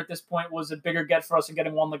Pimpsner at this point was a bigger get for us than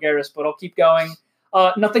getting Juan Lagares, but I'll keep going.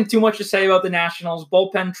 Nothing too much to say about the Nationals.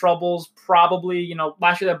 Bullpen troubles, probably.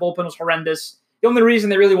 Last year that bullpen was horrendous. The only reason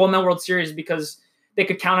they really won that World Series is because they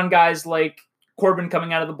could count on guys like Corbin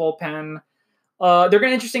coming out of the bullpen. They're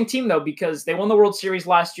an interesting team, though, because they won the World Series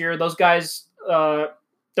last year. Those guys,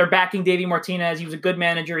 they're backing Davey Martinez. He was a good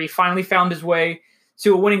manager. He finally found his way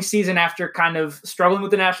to a winning season after kind of struggling with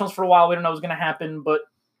the Nationals for a while. We don't know what's going to happen, but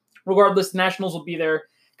regardless, the Nationals will be there.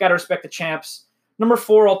 Got to respect the champs. Number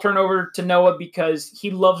 4, I'll turn over to Noah because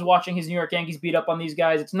he loves watching his New York Yankees beat up on these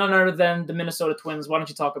guys. It's none other than the Minnesota Twins. Why don't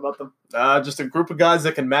you talk about them? Just a group of guys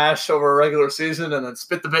that can mash over a regular season and then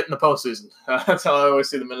spit the bit in the postseason. That's how I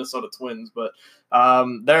always see the Minnesota Twins. But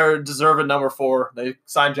they're deserving number 4. They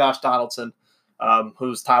signed Josh Donaldson,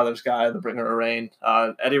 who's Tyler's guy, the bringer of rain.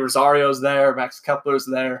 Eddie Rosario's there. Max Kepler's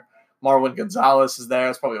there. Marwin Gonzalez is there.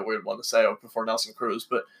 It's probably a weird one to say before Nelson Cruz,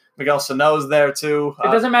 but Miguel Sano is there too.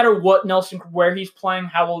 It doesn't matter where he's playing,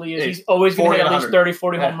 how old he is. He's always going to hit at least 30,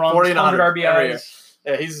 40 home runs, 100 RBIs.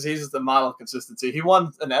 Yeah, he's the model of consistency. He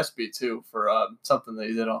won an ESPY too for something that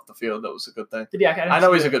he did off the field. That was a good thing. I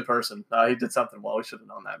know he's a good person. He did something well. We should have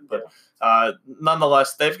known that. But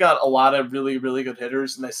nonetheless, they've got a lot of really, really good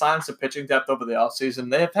hitters, and they signed some pitching depth over the offseason.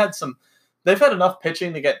 They've had enough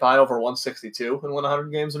pitching to get by over 162 and win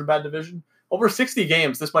 100 games in a bad division. Over 60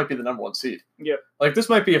 games, this might be the number one seed. Yep. Like, this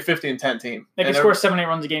might be a 50-10 team. They can score 7-8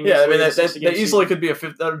 runs a game. Yeah, I mean, they easily could be a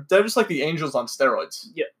 50. They're just like the Angels on steroids.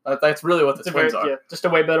 Yeah. That's really what the Twins are. Yeah, just a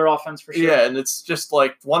way better offense for sure. Yeah, and it's just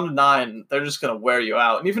like 1-9, they're just going to wear you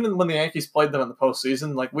out. And even when the Yankees played them in the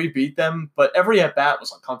postseason, like, we beat them, but every at-bat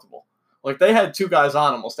was uncomfortable. Like, they had two guys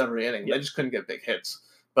on almost every inning. Yep. They just couldn't get big hits.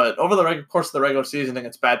 But over the course of the regular season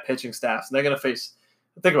against bad pitching staffs, and they're going to face...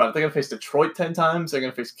 Think about it. They're going to face Detroit 10 times. They're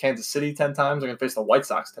going to face Kansas City 10 times. They're going to face the White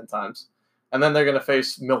Sox 10 times. And then they're going to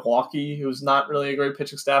face Milwaukee, who's not really a great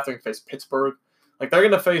pitching staff. They're going to face Pittsburgh. Like, they're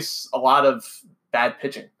going to face a lot of bad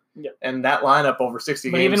pitching. Yep. And that lineup over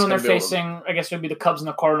 60 but games. Even when they're facing, I guess it would be the Cubs and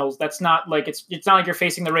the Cardinals, that's not like it's not like you're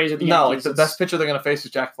facing the Rays or the Yankees. No, like the best pitcher they're going to face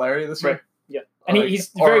is Jack Flaherty this year. Right. Yeah. And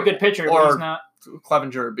he's a very good pitcher, but he's not.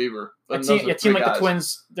 Clevenger or Bieber. A team like the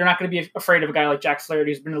Twins, they're not going to be afraid of a guy like Jack Flaherty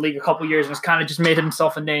who's been in the league a couple years and has kind of just made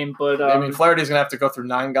himself a name. But I mean, Flaherty's going to have to go through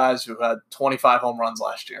 9 guys who had 25 home runs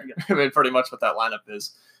last year. Yeah. I mean, pretty much what that lineup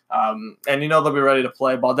is. And they'll be ready to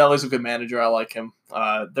play. Baldelli's a good manager. I like him.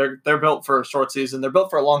 They're built for a short season. They're built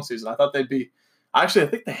for a long season. I thought they'd be.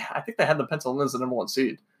 Actually, I think they had them penciled in as the number 1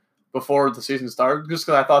 seed before the season started, just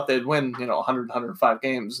because I thought they'd win 100, 105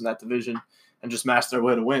 games in that division and just mash their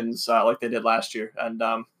way to wins like they did last year. And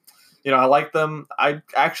I like them. I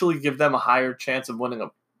actually give them a higher chance of winning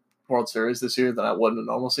a World Series this year than I would in a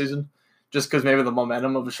normal season, just because maybe the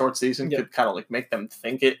momentum of a short season could kind of like make them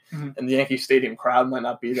think it, and the Yankee Stadium crowd might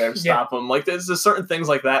not be there to stop them. Like there's certain things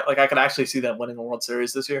like that. Like I could actually see them winning a World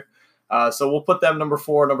Series this year. So we'll put them number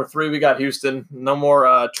 4. Number 3, we got Houston. No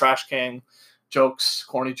more trash can jokes,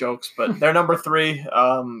 corny jokes, but they're number 3.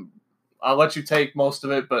 I'll let you take most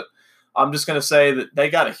of it, but I'm just going to say that they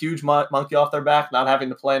got a huge monkey off their back, not having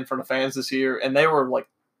to play in front of fans this year, and they were like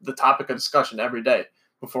the topic of discussion every day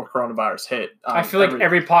before coronavirus hit. I feel like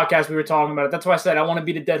every podcast we were talking about it. That's why I said I want to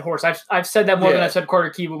beat a dead horse. I've said that more than I've said Carter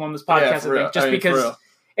Kieboom on this podcast, I think, just because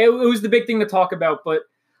it was the big thing to talk about. But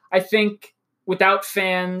I think without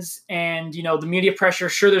fans and the media pressure,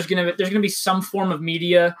 sure there's gonna be some form of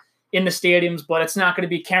media in the stadiums, but it's not going to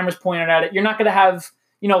be cameras pointed at it. You're not going to have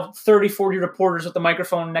 30, 40 reporters with the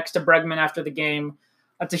microphone next to Bregman after the game.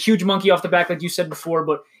 That's a huge monkey off the back, like you said before.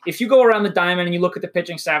 But if you go around the diamond and you look at the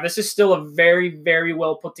pitching staff, this is still a very, very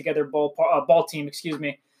well put together ball team. Excuse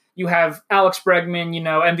me. You have Alex Bregman,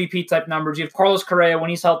 MVP type numbers. You have Carlos Correa. When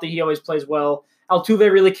he's healthy, he always plays well.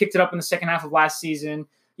 Altuve really kicked it up in the second half of last season.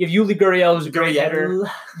 You have Yuli Gurriel, who's a great hitter.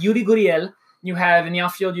 Yuli Gurriel. You have in the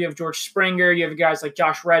outfield, you have George Springer. You have guys like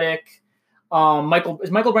Josh Reddick. Michael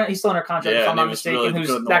Brandt, he's still under contract, if I'm not mistaken.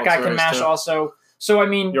 Really that guy can mash too. Also. So I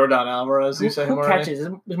mean, Yordan Alvarez, you say him already?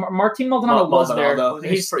 Who catches? Martin Maldonado was there.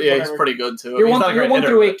 He's pretty good too. You're 1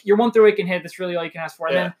 through 8. You're 1 through 8 can hit. That's really all you can ask for.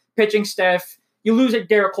 And then pitching staff, you lose at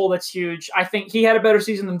Garrett Cole. That's huge. I think he had a better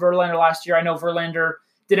season than Verlander last year. I know Verlander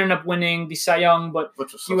did end up winning the Cy Young, but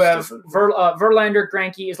you have Verlander,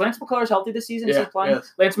 Greinke. Is Lance McCullers healthy this season? Yeah, playing?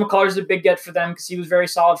 Yes. Lance McCullers is a big get for them because he was very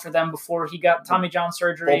solid for them before he got Tommy John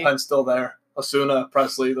surgery. Bullpen's still there. Osuna,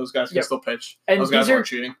 Presley, those guys can still pitch. And those guys aren't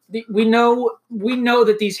cheating. We know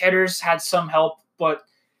that these hitters had some help, but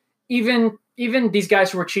even these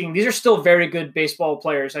guys who were cheating, these are still very good baseball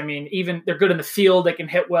players. I mean, even they're good in the field, they can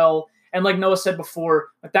hit well. And like Noah said before,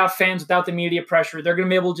 without fans, without the media pressure, they're going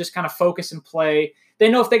to be able to just kind of focus and play. They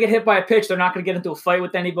know if they get hit by a pitch, they're not going to get into a fight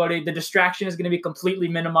with anybody. The distraction is going to be completely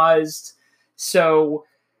minimized. So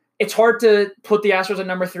it's hard to put the Astros at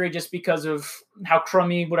number 3 just because of how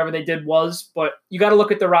crummy whatever they did was. But you got to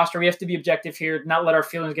look at the roster. We have to be objective here, not let our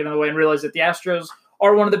feelings get in the way, and realize that the Astros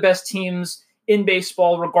are one of the best teams in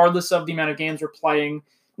baseball, regardless of the amount of games we're playing.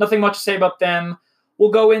 Nothing much to say about them.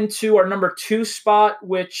 We'll go into our number 2 spot,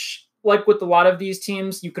 which, like with a lot of these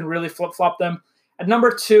teams, you can really flip-flop them. At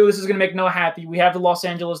number 2, this is going to make Noah happy. We have the Los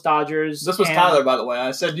Angeles Dodgers. This was Tyler, by the way.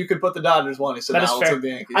 I said you could put the Dodgers 1. He said, no, let's take the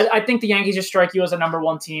Yankees. I think the Yankees just strike you as a number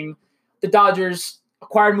 1 team. The Dodgers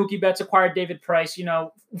acquired Mookie Betts, acquired David Price.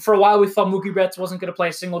 For a while we thought Mookie Betts wasn't going to play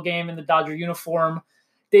a single game in the Dodger uniform.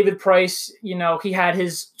 David Price, he had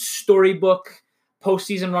his storybook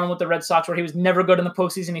postseason run with the Red Sox where he was never good in the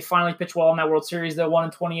postseason. He finally pitched well in that World Series. They won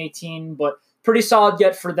in 2018, but pretty solid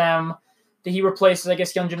get for them. He replaces, I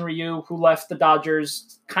guess, Hyunjin Ryu, who left the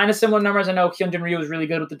Dodgers. Kind of similar numbers. I know Hyunjin Ryu is really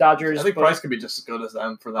good with the Dodgers. I think Price could be just as good as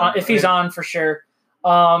them for them. If he's on, for sure.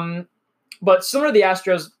 But similar to the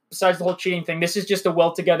Astros, besides the whole cheating thing, this is just a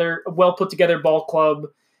well put together ball club.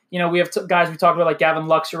 You know, we have guys we talked about like Gavin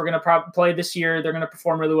Lux who are going to play this year. They're going to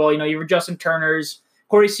perform really well. You know, you have Justin Turner's,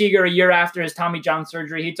 Corey Seager a year after his Tommy John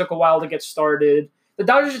surgery. He took a while to get started. The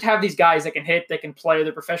Dodgers just have these guys that can hit, they can play.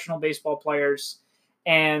 They're professional baseball players.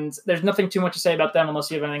 And there's nothing too much to say about them unless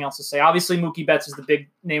you have anything else to say. Obviously, Mookie Betts is the big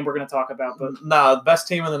name we're going to talk about. But no, the best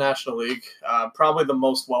team in the National League. Probably the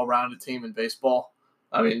most well-rounded team in baseball.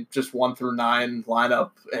 I mean, just 1 through 9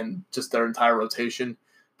 lineup and just their entire rotation.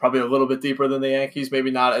 Probably a little bit deeper than the Yankees. Maybe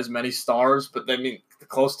not as many stars, but they mean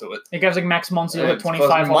close to it. You guys like Max Muncy with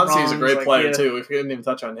 25 home runs. Muncy's a great player, too. We didn't even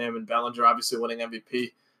touch on him. And Bellinger obviously winning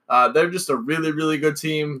MVP. They're just a really, really good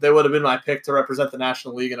team. They would have been my pick to represent the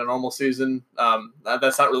National League in a normal season.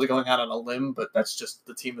 That's not really going out on a limb, but that's just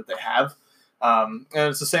the team that they have. And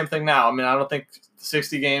it's the same thing now. I mean, I don't think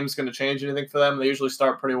 60 games is going to change anything for them. They usually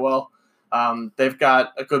start pretty well. They've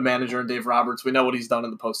got a good manager in Dave Roberts. We know what he's done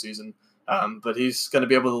in the postseason, but he's going to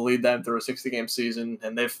be able to lead them through a 60-game season,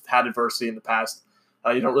 and they've had adversity in the past.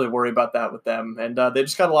 You don't really worry about that with them. And they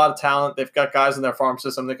just got a lot of talent. They've got guys in their farm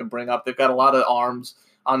system they can bring up. They've got a lot of arms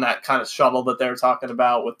on that kind of shuttle that they're talking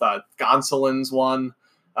about with Gonsolin's one.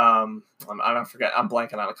 I forget. I'm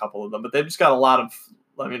blanking on a couple of them, but they've just got a lot of.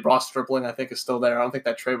 I mean, Ross Stripling I think is still there. I don't think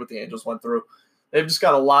that trade with the Angels went through. They've just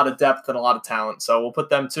got a lot of depth and a lot of talent. So we'll put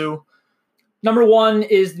them 2. Number 1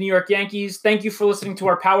 is the New York Yankees. Thank you for listening to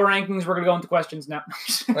our power rankings. We're going to go into questions now.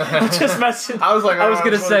 Just messing. I was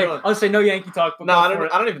going to say no Yankee talk. But no, I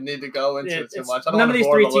don't even need to go into it too much. None of these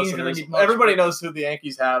 3 teams really need much. Everybody knows who the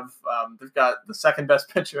Yankees have. They've got the second best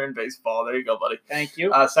pitcher in baseball. There you go, buddy. Thank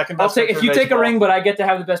you. Second best pitcher if you take a ring, but I get to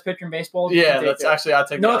have the best pitcher in baseball. Yeah, that's actually I'll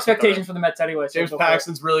take. No expectations for the Mets anyway. James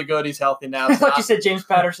Paxton's really good. He's healthy now. I thought you said James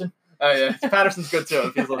Patterson. Oh yeah, Patterson's good too.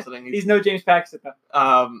 If he's listening, he's no James Paxton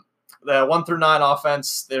though. The 1 through 9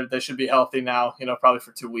 offense, they should be healthy now, probably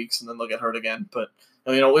for 2 weeks, and then they'll get hurt again. But,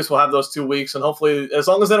 at least we'll have those 2 weeks, and hopefully, as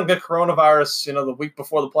long as they don't get coronavirus, the week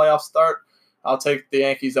before the playoffs start, I'll take the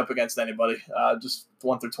Yankees up against anybody. Just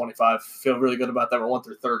 1 through 25. Feel really good about that. We're 1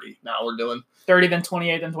 through 30 now we're doing. 30, then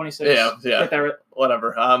 28, then 26. Yeah. Get that right.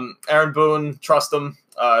 Whatever. Aaron Boone, trust him.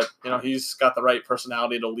 He's got the right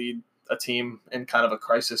personality to lead a team in kind of a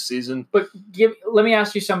crisis season. But let me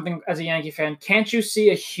ask you something as a Yankee fan. Can't you see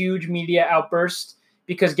a huge media outburst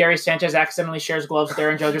because Gary Sanchez accidentally shares gloves with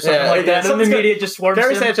Aaron Judge or something like that, and the media just swarms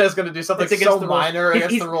Gary him? Sanchez is going to do something so minor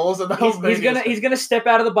against the rules. And he's going to step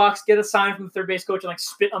out of the box, get a sign from the third base coach, and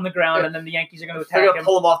spit on the ground, and then the Yankees are going to attack him. They're going to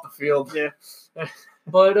pull him off the field. Yeah.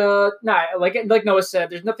 But, like Noah said,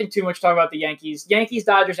 there's nothing too much to talk about the Yankees. Yankees,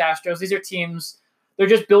 Dodgers, Astros, these are teams. They're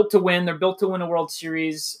just built to win. They're built to win a World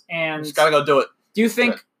Series. And just got to go do it. Do you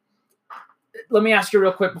think – let me ask you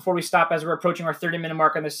real quick before we stop as we're approaching our 30-minute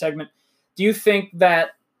mark on this segment. Do you think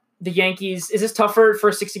that the Yankees – is this tougher for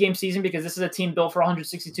a 60-game season because this is a team built for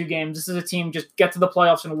 162 games? This is a team just get to the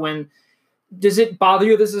playoffs and win. Does it bother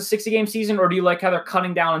you this is a 60-game season, or do you like how they're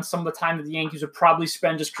cutting down on some of the time that the Yankees would probably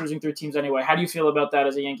spend just cruising through teams anyway? How do you feel about that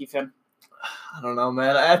as a Yankee fan? I don't know,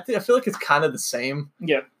 man. I feel like it's kind of the same.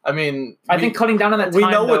 Yeah. I mean, I think cutting down on that time, we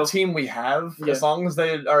know what team we have. Yeah. As long as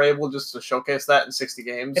they are able just to showcase that in 60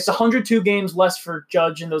 games. It's 102 games less for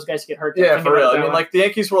Judge and those guys to get hurt. Yeah, for real. I mean, the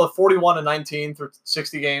Yankees were 41-19 through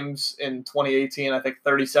 60 games in 2018. I think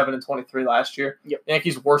 37-23 last year. Yep. The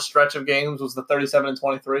Yankees' worst stretch of games was the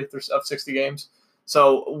 37-23 of 60 games.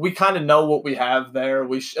 So we kind of know what we have there.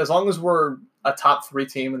 As long as we're a top 3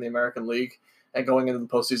 team in the American League and going into the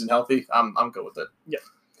postseason healthy, I'm good with it. Yeah.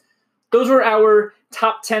 Those were our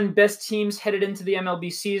top 10 best teams headed into the MLB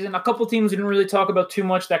season. A couple teams we didn't really talk about too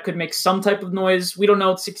much that could make some type of noise. We don't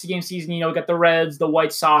know. It's 60-game season. You got the Reds, the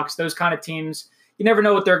White Sox, those kind of teams. You never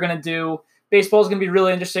know what they're going to do. Baseball is going to be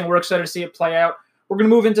really interesting. We're excited to see it play out. We're going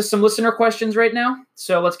to move into some listener questions right now.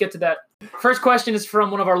 So let's get to that. First question is from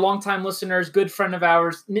one of our longtime listeners, good friend of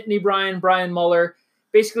ours, Nittany Brian Muller.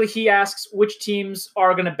 Basically, he asks which teams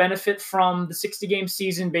are going to benefit from the 60-game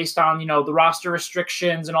season based on, the roster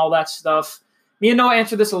restrictions and all that stuff. Me and Noah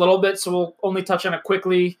answered this a little bit, so we'll only touch on it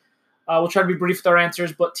quickly. We'll try to be brief with our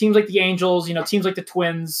answers. But teams like the Angels, teams like the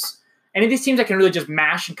Twins, any of these teams that can really just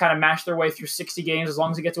mash their way through 60 games, as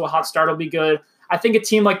long as they get to a hot start, will be good. I think a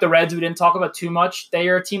team like the Reds, we didn't talk about too much, they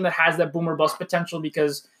are a team that has that boomer bust potential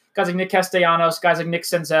because guys like Nick Castellanos, guys like Nick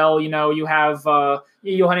Senzel, you have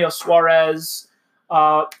Eugenio Suarez.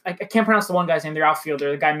 I can't pronounce the one guy's name. Their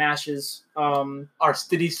outfielder, the guy mashes.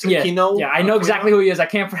 Aristides Aquino. Yeah, I know exactly who he is. I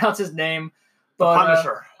can't pronounce his name. But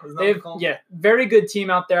Punisher. Isn't that what they call him? very good team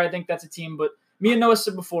out there. I think that's a team. But me and Noah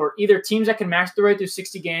said before, either teams that can match their way through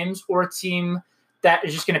 60 games or a team that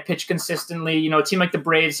is just going to pitch consistently. You know, a team like the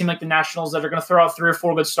Braves, a team like the Nationals that are going to throw out 3 or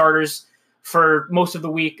 4 good starters for most of the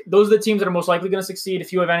week. Those are the teams that are most likely going to succeed.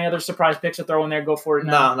 If you have any other surprise picks to throw in there, go for it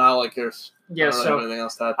now. No, I like yours. Yeah, I don't have anything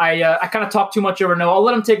else to add. I kind of talked too much over Noah. I'll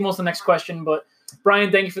let him take most of the next question, but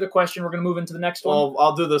Brian, thank you for the question. We're going to move into the next one. Well,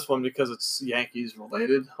 I'll do this one because it's Yankees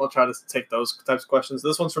related. I'll try to take those types of questions.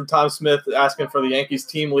 This one's from Tom Smith asking for the Yankees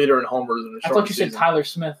team leader and homers in a short I thought you season. said Tyler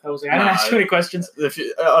Smith. I was like, I didn't ask you any questions.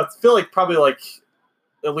 I feel like probably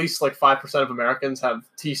at least 5% of Americans have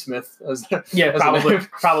T. Smith as their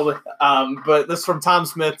Probably. But this is from Tom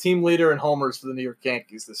Smith, team leader and homers for the New York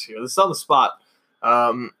Yankees this year. This is on the spot.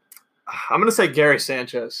 I'm going to say Gary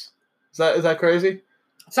Sanchez. Is that crazy?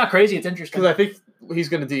 It's not crazy. It's interesting. Because I think he's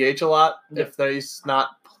going to DH a lot if he's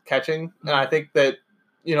not catching. And I think that,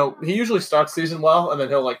 he usually starts the season well, and then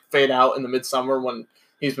he'll fade out in the midsummer when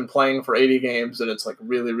he's been playing for 80 games, and it's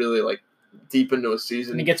really, really deep into a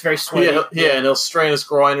season. And he gets very sweaty. Yeah, and he'll strain his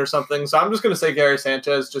groin or something. So I'm just going to say Gary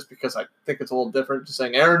Sanchez just because I think it's a little different. Just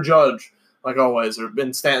saying Aaron Judge, like always.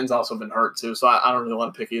 Stanton's also been hurt too, so I don't really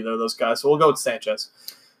want to pick either of those guys. So we'll go with Sanchez.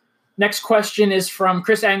 Next question is from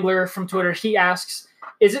Chris Angler from Twitter. He asks,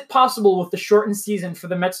 is it possible with the shortened season for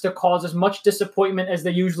the Mets to cause as much disappointment as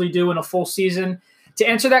they usually do in a full season? To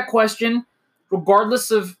answer that question,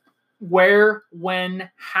 regardless of where, when,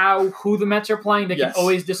 how, who the Mets are playing, they can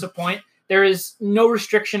always disappoint. There is no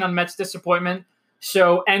restriction on Mets disappointment.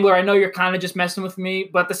 So, Angler, I know you're kind of just messing with me,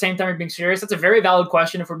 but at the same time, you're being serious. That's a very valid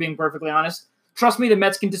question if we're being perfectly honest. Trust me, the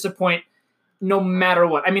Mets can disappoint no matter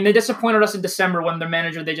what. I mean, they disappointed us in December when their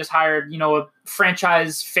manager they just hired, a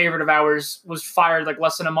franchise favorite of ours, was fired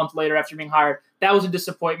less than a month later after being hired. That was a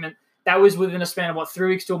disappointment. That was within a span of 3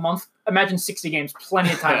 weeks to a month. Imagine 60 games,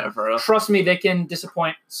 plenty of time. Trust me, they can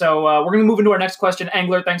disappoint. So we're going to move into our next question.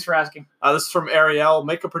 Angler, thanks for asking. This is from Ariel.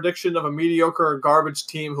 Make a prediction of a mediocre or garbage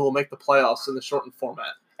team who will make the playoffs in the shortened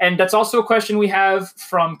format. And that's also a question we have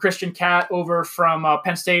from Christian Cat over from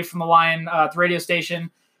Penn State, from the Lion, the radio station.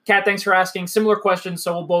 Kat, thanks for asking. Similar questions,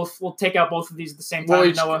 so we'll take out both of these at the same time.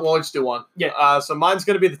 We'll each do one. Yeah. So mine's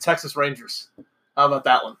going to be the Texas Rangers. How about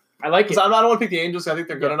that one? I like it. I don't want to pick the Angels. I think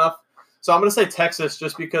they're good enough. So I'm going to say Texas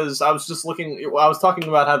just because I was talking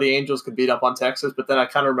about how the Angels could beat up on Texas, but then I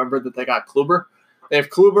kind of remembered that they got Kluber. They have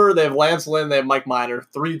Kluber, they have Lance Lynn, they have Mike Minor.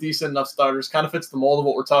 3 decent enough starters. Kind of fits the mold of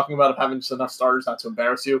what we're talking about of having just enough starters not to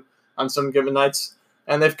embarrass you on some given nights.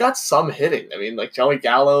 And they've got some hitting. I mean, Joey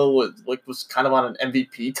Gallo was kind of on an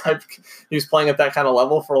MVP type. He was playing at that kind of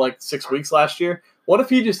level for 6 weeks last year. What if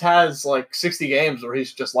he just has 60 games where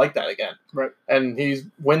he's just like that again? Right. And he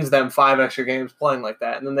wins them 5 extra games playing like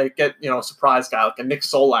that. And then they get, a surprise guy like a Nick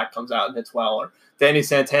Solak comes out and hits well, or Danny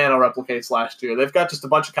Santana replicates last year. They've got just a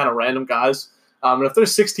bunch of kind of random guys. And if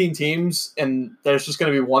there's 16 teams and there's just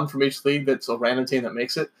going to be one from each league that's a random team that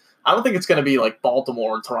makes it, I don't think it's going to be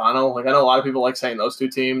Baltimore or Toronto. I know a lot of people like saying those two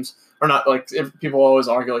teams, or not. If people always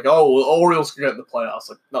argue Orioles could get in the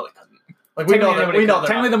playoffs. No, they couldn't. We know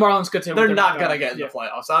technically the Marlins could too. They're not going to get in the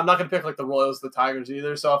playoffs. I'm not going to pick the Royals, the Tigers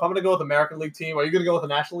either. So if I'm going to go with American League team, are you going to go with a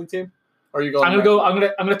National League team? Or are you going? I'm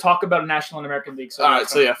going to talk about a National and American League. So all right.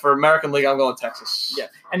 So for American League, I'm going Texas. Yeah,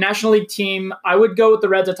 a National League team. I would go with the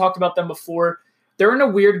Reds. I talked about them before. They're in a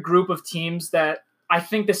weird group of teams that I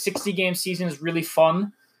think the 60-game season is really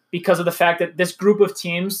fun, because of the fact that this group of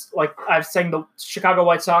teams, like I've saying the Chicago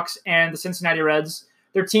White Sox and the Cincinnati Reds,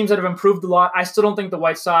 they're teams that have improved a lot. I still don't think the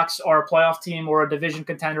White Sox are a playoff team or a division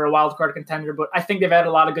contender, a wild card contender, but I think they've had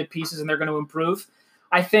a lot of good pieces and they're going to improve.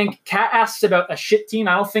 I think Kat asks about a shit team.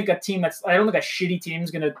 I don't think a shitty team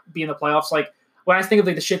is going to be in the playoffs. When I think of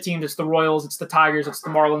the shit teams, it's the Royals, it's the Tigers, it's the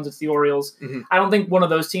Marlins, it's the Orioles. Mm-hmm. I don't think one of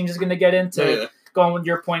those teams is going to get into going with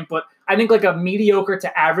your point, but I think a mediocre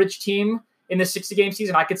to average team in the 60-game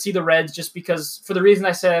season, I could see the Reds just because, for the reason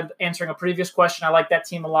I said answering a previous question, I like that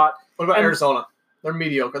team a lot. What about Arizona? They're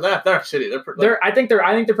mediocre. They're shitty. I think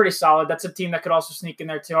they're pretty solid. That's a team that could also sneak in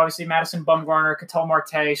there too. Obviously, Madison Bumgarner, Ketel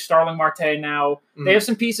Marte, Starling Marte. Now they have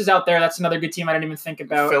some pieces out there. That's another good team I didn't even think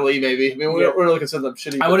about. Philly, maybe. I mean, we're really consider them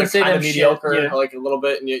shitty. I wouldn't say them mediocre, shit, a little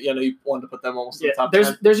bit, and you wanted to put them almost in the top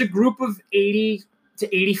 10. There's a group of 80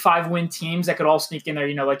 to 85 win teams that could all sneak in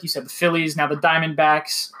there. Like you said, the Phillies, now the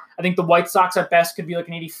Diamondbacks. I think the White Sox at best could be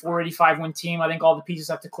an 84, 85 win team. I think all the pieces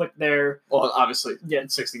have to click there. Well, obviously,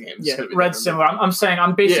 60 games. Yeah, Reds similar.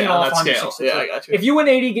 I'm basing it off on scale. Yeah, I got you. If you win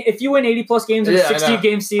 80 plus games in a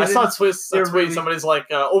 60-game season, I saw a tweet. Somebody's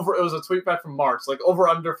over. It was a tweet back from March. Over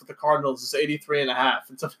under for the Cardinals is 83.5,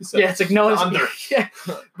 and somebody said, yeah, it's no, under. Yeah,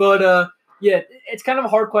 but Yeah, it's kind of a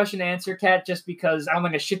hard question to answer, Kat, just because I don't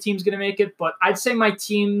think a shit team's going to make it. But I'd say my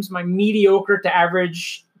mediocre to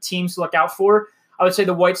average teams to look out for, I would say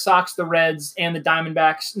the White Sox, the Reds, and the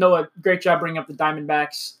Diamondbacks. Noah, great job bringing up the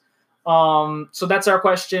Diamondbacks. So that's our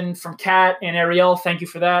question from Kat and Ariel. Thank you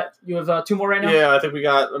for that. You have 2 more right now? Yeah, I think we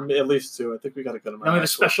got at least 2. I think we got a good amount. And we have a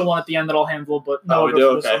special one at the end that I'll handle, but no. We do?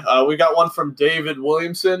 Okay. We got one from David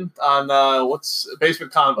Williamson on what's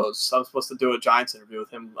Basement Convos. I'm supposed to do a Giants interview with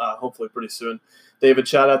him hopefully pretty soon. David,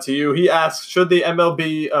 shout out to you. He asked, should the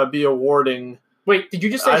MLB be awarding... Wait, did you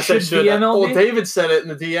just say should the MLB? Well, David said it in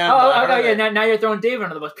the DM. Okay, yeah. Now you're throwing David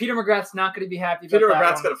under the bus. Peter McGrath's not going to be happy. Peter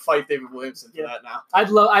McGrath's going to fight David Williamson for that now. I'd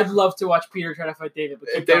love to watch Peter try to fight David. But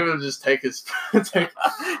if David would just take his.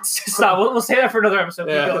 Stop. We'll say that for another episode.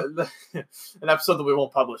 Yeah, an episode that we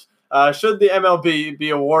won't publish. Should the MLB be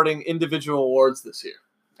awarding individual awards this year?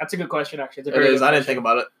 That's a good question, actually. It is. I didn't think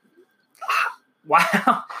about it.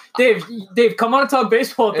 Wow, Dave, come on and talk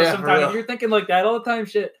baseball with us sometime. You're thinking like that all the time.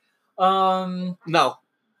 Shit. No,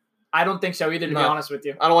 I don't think so either. To be honest with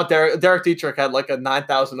you, I don't want Derek Dietrich had like a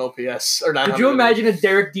 9,000 OPS or 900. Could you imagine a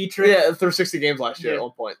Derek Dietrich? Yeah, through 60 games last year at one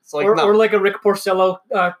point. So or like a Rick Porcello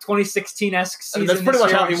 2016-esque season. I mean, that's pretty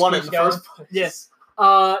much how he won it in the first place. Yes.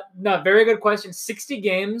 No, very good question. 60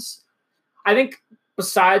 games. I think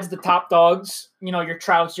besides the top dogs, your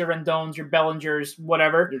Trouts, your Rendones, your Bellingers,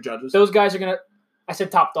 whatever, your Judges, those guys are gonna. I said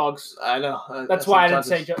top dogs. I know. That's why I didn't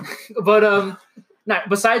say Judges. But no,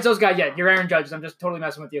 besides those guys, you're Aaron Judge. I'm just totally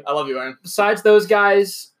messing with you. I love you, Aaron. Besides those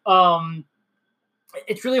guys,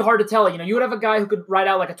 it's really hard to tell. You would have a guy who could ride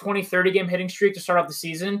out like a 20, 30 game hitting streak to start off the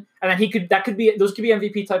season, and then those could be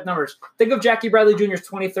MVP type numbers. Think of Jackie Bradley Jr.'s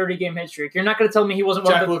 20, 30 game hit streak. You're not going to tell me he wasn't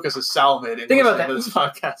Jack Lucas is salivating. Think about that. This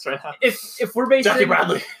podcast right now. If we're basing Jackie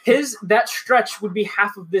Bradley, that stretch would be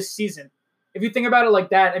half of this season. If you think about it like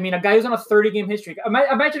that, I mean, a guy who's on a 30-game hit streak.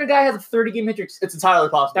 Imagine a guy has a 30-game hit streak. It's entirely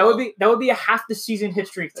possible. That would be a half the season hit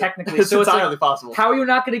streak technically. It's entirely possible. How are you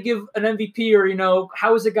not going to give an MVP or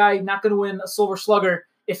how is a guy not going to win a Silver Slugger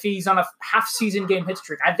if he's on a half-season game hit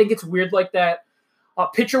streak? I think it's weird like that.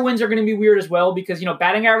 Pitcher wins are going to be weird as well because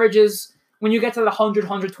batting averages when you get to the 100,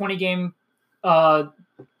 120 game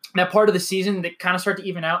that part of the season they kind of start to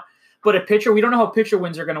even out. But a pitcher, we don't know how pitcher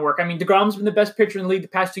wins are going to work. I mean, DeGrom's been the best pitcher in the league the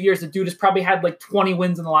past 2 years. The dude has probably had like 20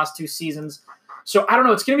 wins in the last 2 seasons. So I don't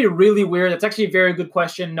know. It's going to be really weird. That's actually a very good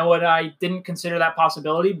question. Noah and I didn't consider that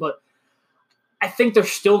possibility, but I think they're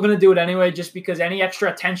still going to do it anyway just because any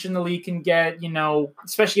extra attention the league can get,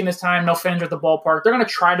 especially in this time, no fans are at the ballpark. They're going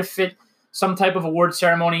to try to fit some type of award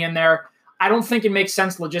ceremony in there. I don't think it makes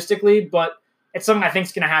sense logistically, but it's something I think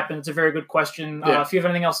is going to happen. It's a very good question. Yeah. If you have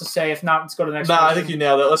anything else to say, if not, let's go to the next question. I think you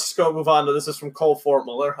nailed it. Let's just move on to this. Is from Cole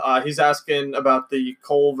Fortmuller. He's asking about the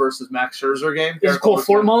Cole versus Max Scherzer game. Is it Cole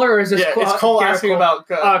Fortmuller or is this it's Cole asking about...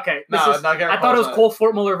 okay. not Garrett I thought it was Cole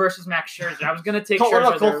Fortmuller versus Max Scherzer. I was going to take Scherzer.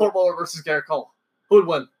 What about Cole Fortmuller versus Garrett Cole? Who would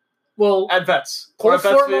win? Well, at Vets. Cole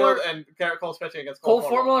Fortmuller and Garrett Cole pitching against Cole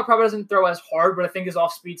Fortmuller probably doesn't throw as hard, but I think his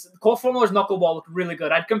off speeds. Cole Fortmuller's knuckleball looked really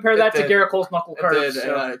good. I'd compare that to Garrett Cole's knuckle curve.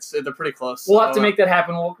 They're pretty close. We'll have to make that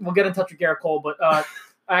happen. We'll get in touch with Garrett Cole, but I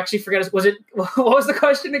actually forget. What was the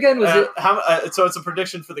question again? So it's a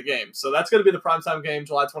prediction for the game. So that's going to be the primetime game,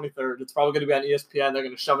 July 23rd. It's probably going to be on ESPN. They're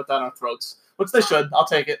going to shove it down our throats, which they should. I'll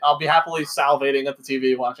take it. I'll be happily salivating at the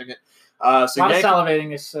TV watching it. A lot of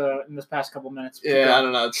salivating in this past couple minutes. Yeah, I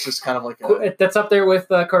don't know. It's just kind of like that's up there with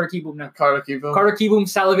Carter Kieboom now. Carter Kieboom,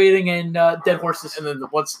 salivating, and dead horses. And then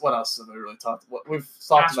what else have we really talked? We've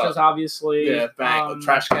talked Astros, about obviously. Yeah,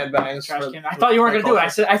 trash can bangs. I thought you weren't going to do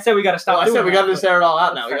it. I said we got to stop. I said we got to just air it all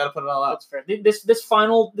out now. We got to put it all out. That's fair. This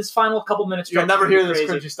final couple minutes. You'll never hear this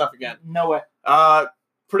cringy stuff again. No way.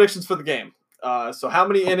 Predictions for the game. So how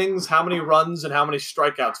many innings, how many runs, and how many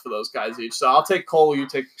strikeouts for those guys each? So I'll take Cole, you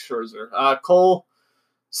take Scherzer. Cole,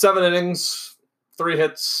 7 innings, 3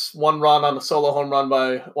 hits, 1 run on a solo home run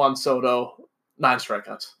by Juan Soto, 9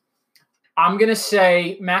 strikeouts. I'm going to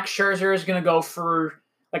say Max Scherzer is going to go for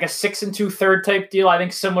like a 6 2/3 type deal. I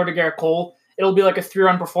think similar to Garrett Cole. It'll be like a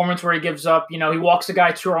 3-run performance where he gives up, he walks a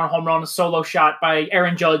guy 2-run home run, a solo shot by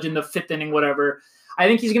Aaron Judge in the 5th inning, whatever. I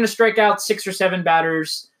think he's going to strike out 6 or 7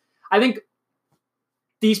 batters. I think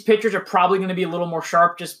these pitchers are probably going to be a little more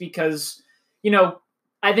sharp just because,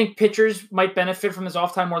 I think pitchers might benefit from his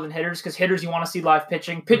off time more than hitters because hitters, you want to see live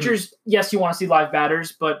pitching. Pitchers, yes, you want to see live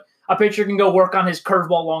batters, but a pitcher can go work on his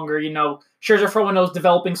curveball longer. Scherzer, for one, knows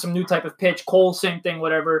developing some new type of pitch. Cole, same thing,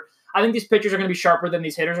 whatever. I think these pitchers are going to be sharper than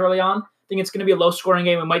these hitters early on. I think it's going to be a low-scoring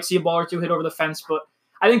game. We might see a ball or two hit over the fence, but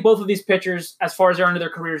I think both of these pitchers, as far as they're into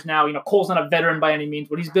their careers now, Cole's not a veteran by any means,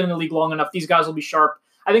 but he's been in the league long enough. These guys will be sharp.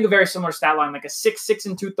 I think a very similar stat line, like a 6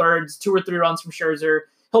 2/3, 2 or 3 runs from Scherzer,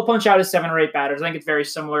 he'll punch out his 7 or 8 batters. I think it's very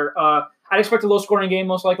similar. I'd expect a low-scoring game,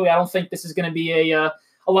 most likely. I don't think this is going to be a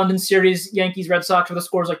London series, Yankees-Red Sox, where the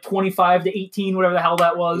score is like 25-18, whatever the hell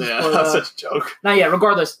that was. Yeah, but, that's such a joke. Now, yeah,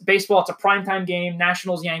 regardless, baseball, it's a primetime game.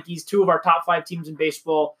 Nationals, Yankees, 2 of our top 5 teams in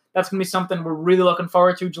baseball. That's going to be something we're really looking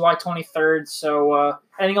forward to, July 23rd. So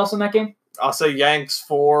anything else in that game? I'll say Yanks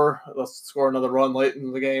 4. Let's score another run late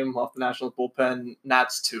in the game off the Nationals bullpen.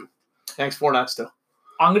 Nats 2. Yanks 4, Nats 2.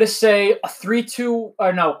 I'm going to say a 3-2.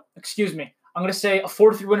 I'm going to say a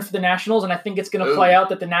 4-3 win for the Nationals, and I think it's going to play out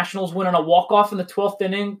that the Nationals win on a walk-off in the 12th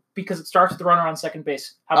inning because it starts with the runner on second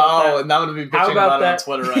base. How about that? And I'm going to be bitching about it on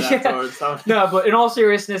Twitter right afterwards. No, but in all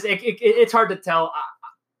seriousness, it's hard to tell.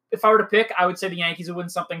 If I were to pick, I would say the Yankees would win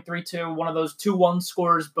something 3-2, one of those 2-1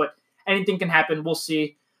 scores, but anything can happen. We'll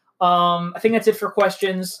see. I think that's it for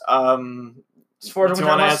questions. As far as do you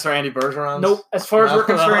want to answer Andy Bergeron? Nope. As far as we're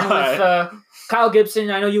concerned with Kyle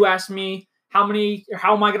Gibson, I know you asked me how am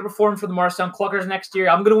I going to perform for the Marstein Cluckers next year.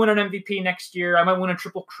 I'm going to win an MVP next year. I might win a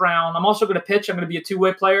triple crown. I'm also going to pitch. I'm going to be a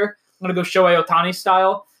two-way player. I'm going to go Shohei Ohtani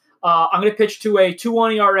style. I'm going to pitch to a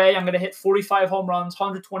 2.1 ERA. I'm going to hit 45 home runs,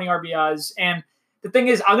 120 RBIs, and the thing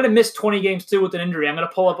is, I'm going to miss 20 games too with an injury. I'm going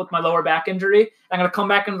to pull up with my lower back injury. I'm going to come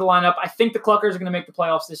back into the lineup. I think the Cluckers are going to make the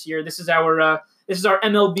playoffs this year. This is our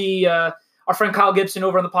MLB. Our friend Kyle Gibson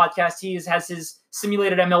over on the podcast, he has his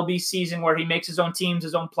simulated MLB season where he makes his own teams,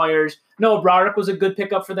 his oon players. Noah Broderick was a good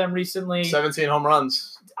pickup for them recently. 17 home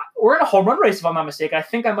runs. We're in a home run race, if I'm not mistaken. I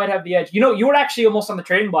think I might have the edge. You were actually almost on the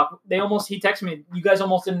trading block. He texted me. You guys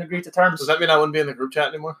almost didn't agree to terms. Does that mean I wouldn't be in the group chat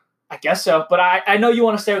anymore? I guess so, but I know you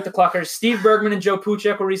want to stay with the Cluckers. Steve Bergman and Joe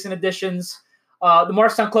Puchek were recent additions. The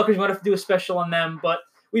Marstein Cluckers might have to do a special on them, but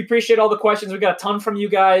we appreciate all the questions. We got a ton from you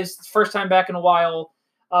guys. It's the first time back in a while.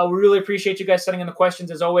 We really appreciate you guys sending in the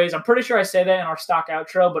questions as always. I'm pretty sure I say that in our stock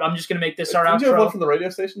outro, but I'm just going to make this our outro. Did you have one from the radio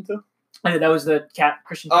station too? That was the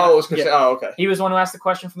Christian Cat. Oh, it was Christian. Yeah. Oh, okay. He was the one who asked the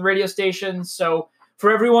question from the radio station. So for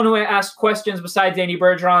everyone who asked questions besides Danny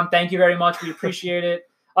Bergeron, thank you very much. We appreciate it.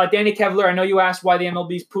 Danny Kevler, I know you asked why the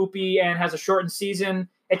MLB's poopy and has a shortened season.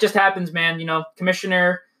 It just happens, man.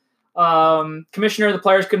 Commissioner, the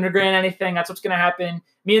players couldn't agree on anything. That's what's going to happen.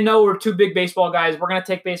 Me and Noah, we're 2 big baseball guys. We're going to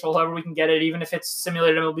take baseball however we can get it, even if it's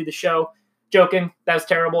simulated MLB The Show. Joking. That was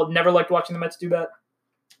terrible. Never liked watching the Mets do that.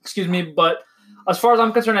 Excuse me. But as far as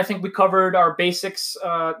I'm concerned, I think we covered our basics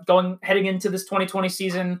heading into this 2020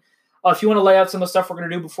 season. If you want to lay out some of the stuff we're going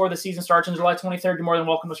to do before the season starts on July 23rd, you're more than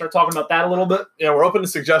welcome to start talking about that a little bit. Yeah, we're open to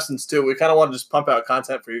suggestions, too. We kind of want to just pump out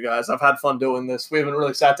content for you guys. I've had fun doing this. We haven't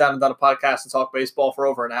really sat down and done a podcast and talk baseball for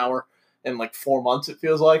over an hour in like 4 months, it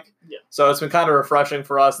feels like. Yeah. So it's been kind of refreshing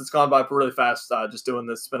for us. It's gone by really fast just doing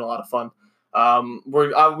this. It's been a lot of fun.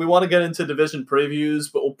 We want to get into division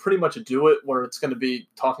previews, but we'll pretty much do it where it's going to be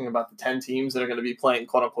talking about the 10 teams that are going to be playing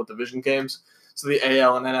quote-unquote division games. So the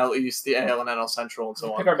AL and NL East, the AL and NL Central, and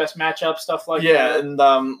so on. Pick our best matchup, stuff like that. Yeah, and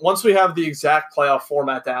once we have the exact playoff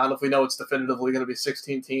format down, if we know it's definitively going to be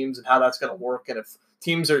 16 teams and how that's going to work, and if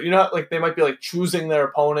teams are, they might be like choosing their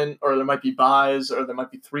opponent, or there might be buys, or there might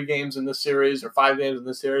be 3 games in this series, or 5 games in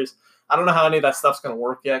this series. I don't know how any of that stuff's going to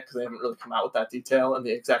work yet because they haven't really come out with that detail and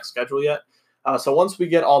the exact schedule yet. So once we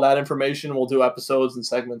get all that information, we'll do episodes and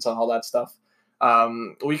segments on all that stuff.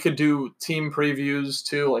 We could do team previews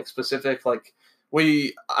too, like specific, like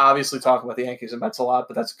we obviously talk about the Yankees and Mets a lot,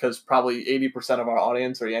 but that's because probably 80% of our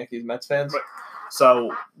audience are Yankees Mets fans. Right.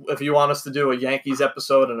 So if you want us to do a Yankees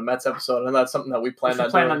episode and a Mets episode, and that's something that we plan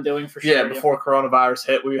on doing for sure. Yeah, before coronavirus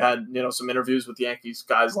hit, we had some interviews with Yankees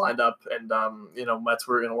guys lined up, and Mets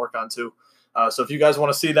we're going to work on too. So if you guys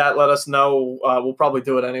want to see that, let us know. We'll probably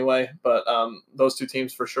do it anyway, but those 2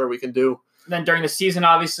 teams for sure we can do. Then during the season,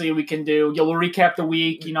 obviously, we can do, we'll recap the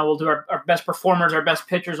week. We'll do our best performers, our best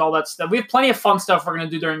pitchers, all that stuff. We have plenty of fun stuff we're going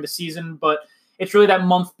to do during the season, but it's really that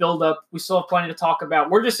month buildup. We still have plenty to talk about.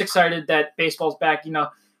 We're just excited that baseball's back.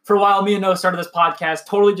 For a while, me and Noah started this podcast,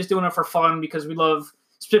 totally just doing it for fun because we love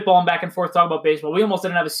spitballing back and forth, talking about baseball. We almost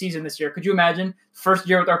didn't have a season this year. Could you imagine? First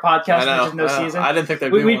year with our podcast, there's no season. I didn't think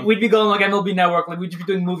there'd be one. We'd be going like MLB Network. Like we'd just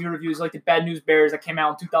be doing movie reviews, like the Bad News Bears that came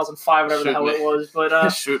out in 2005, whatever the hell it was. But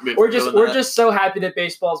we're just so happy that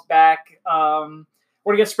baseball's back. We're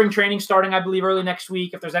gonna get spring training starting, I believe, early next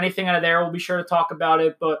week. If there's anything out of there, we'll be sure to talk about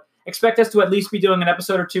it. But expect us to at least be doing an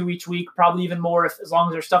episode or 2 each week, probably even more as long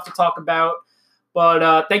as there's stuff to talk about.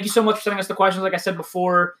 But thank you so much for sending us the questions. Like I said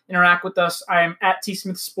before, interact with us. I am at T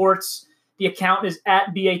Smith Sports. The account is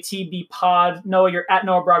at BATB Pod. Noah, you're at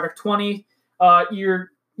Noah Broderick 20.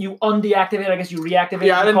 you undeactivate. I guess you reactivate.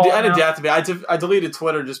 Yeah, I didn't now. deactivate. I deleted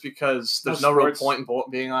Twitter just because there's no real sports. point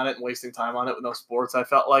in being on it and wasting time on it with no sports. I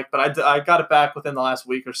felt like, but I got it back within the last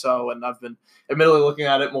week or so, and I've been admittedly looking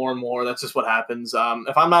at it more and more. That's just what happens.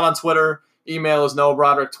 If I'm not on Twitter, email is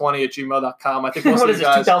noahbroderick20@gmail.com. I think most What of is you it,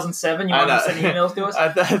 guys 2007? You want to send emails to us? I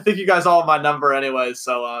think you guys all have my number anyway,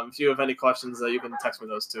 so if you have any questions, you can text me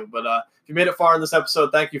those too. But if you made it far in this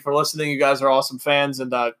episode, thank you for listening. You guys are awesome fans,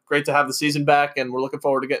 and great to have the season back, and we're looking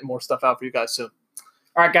forward to getting more stuff out for you guys soon.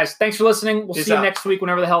 All right, guys. Thanks for listening. We'll Peace see you out. next week,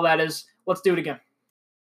 whenever the hell that is. Let's do it again.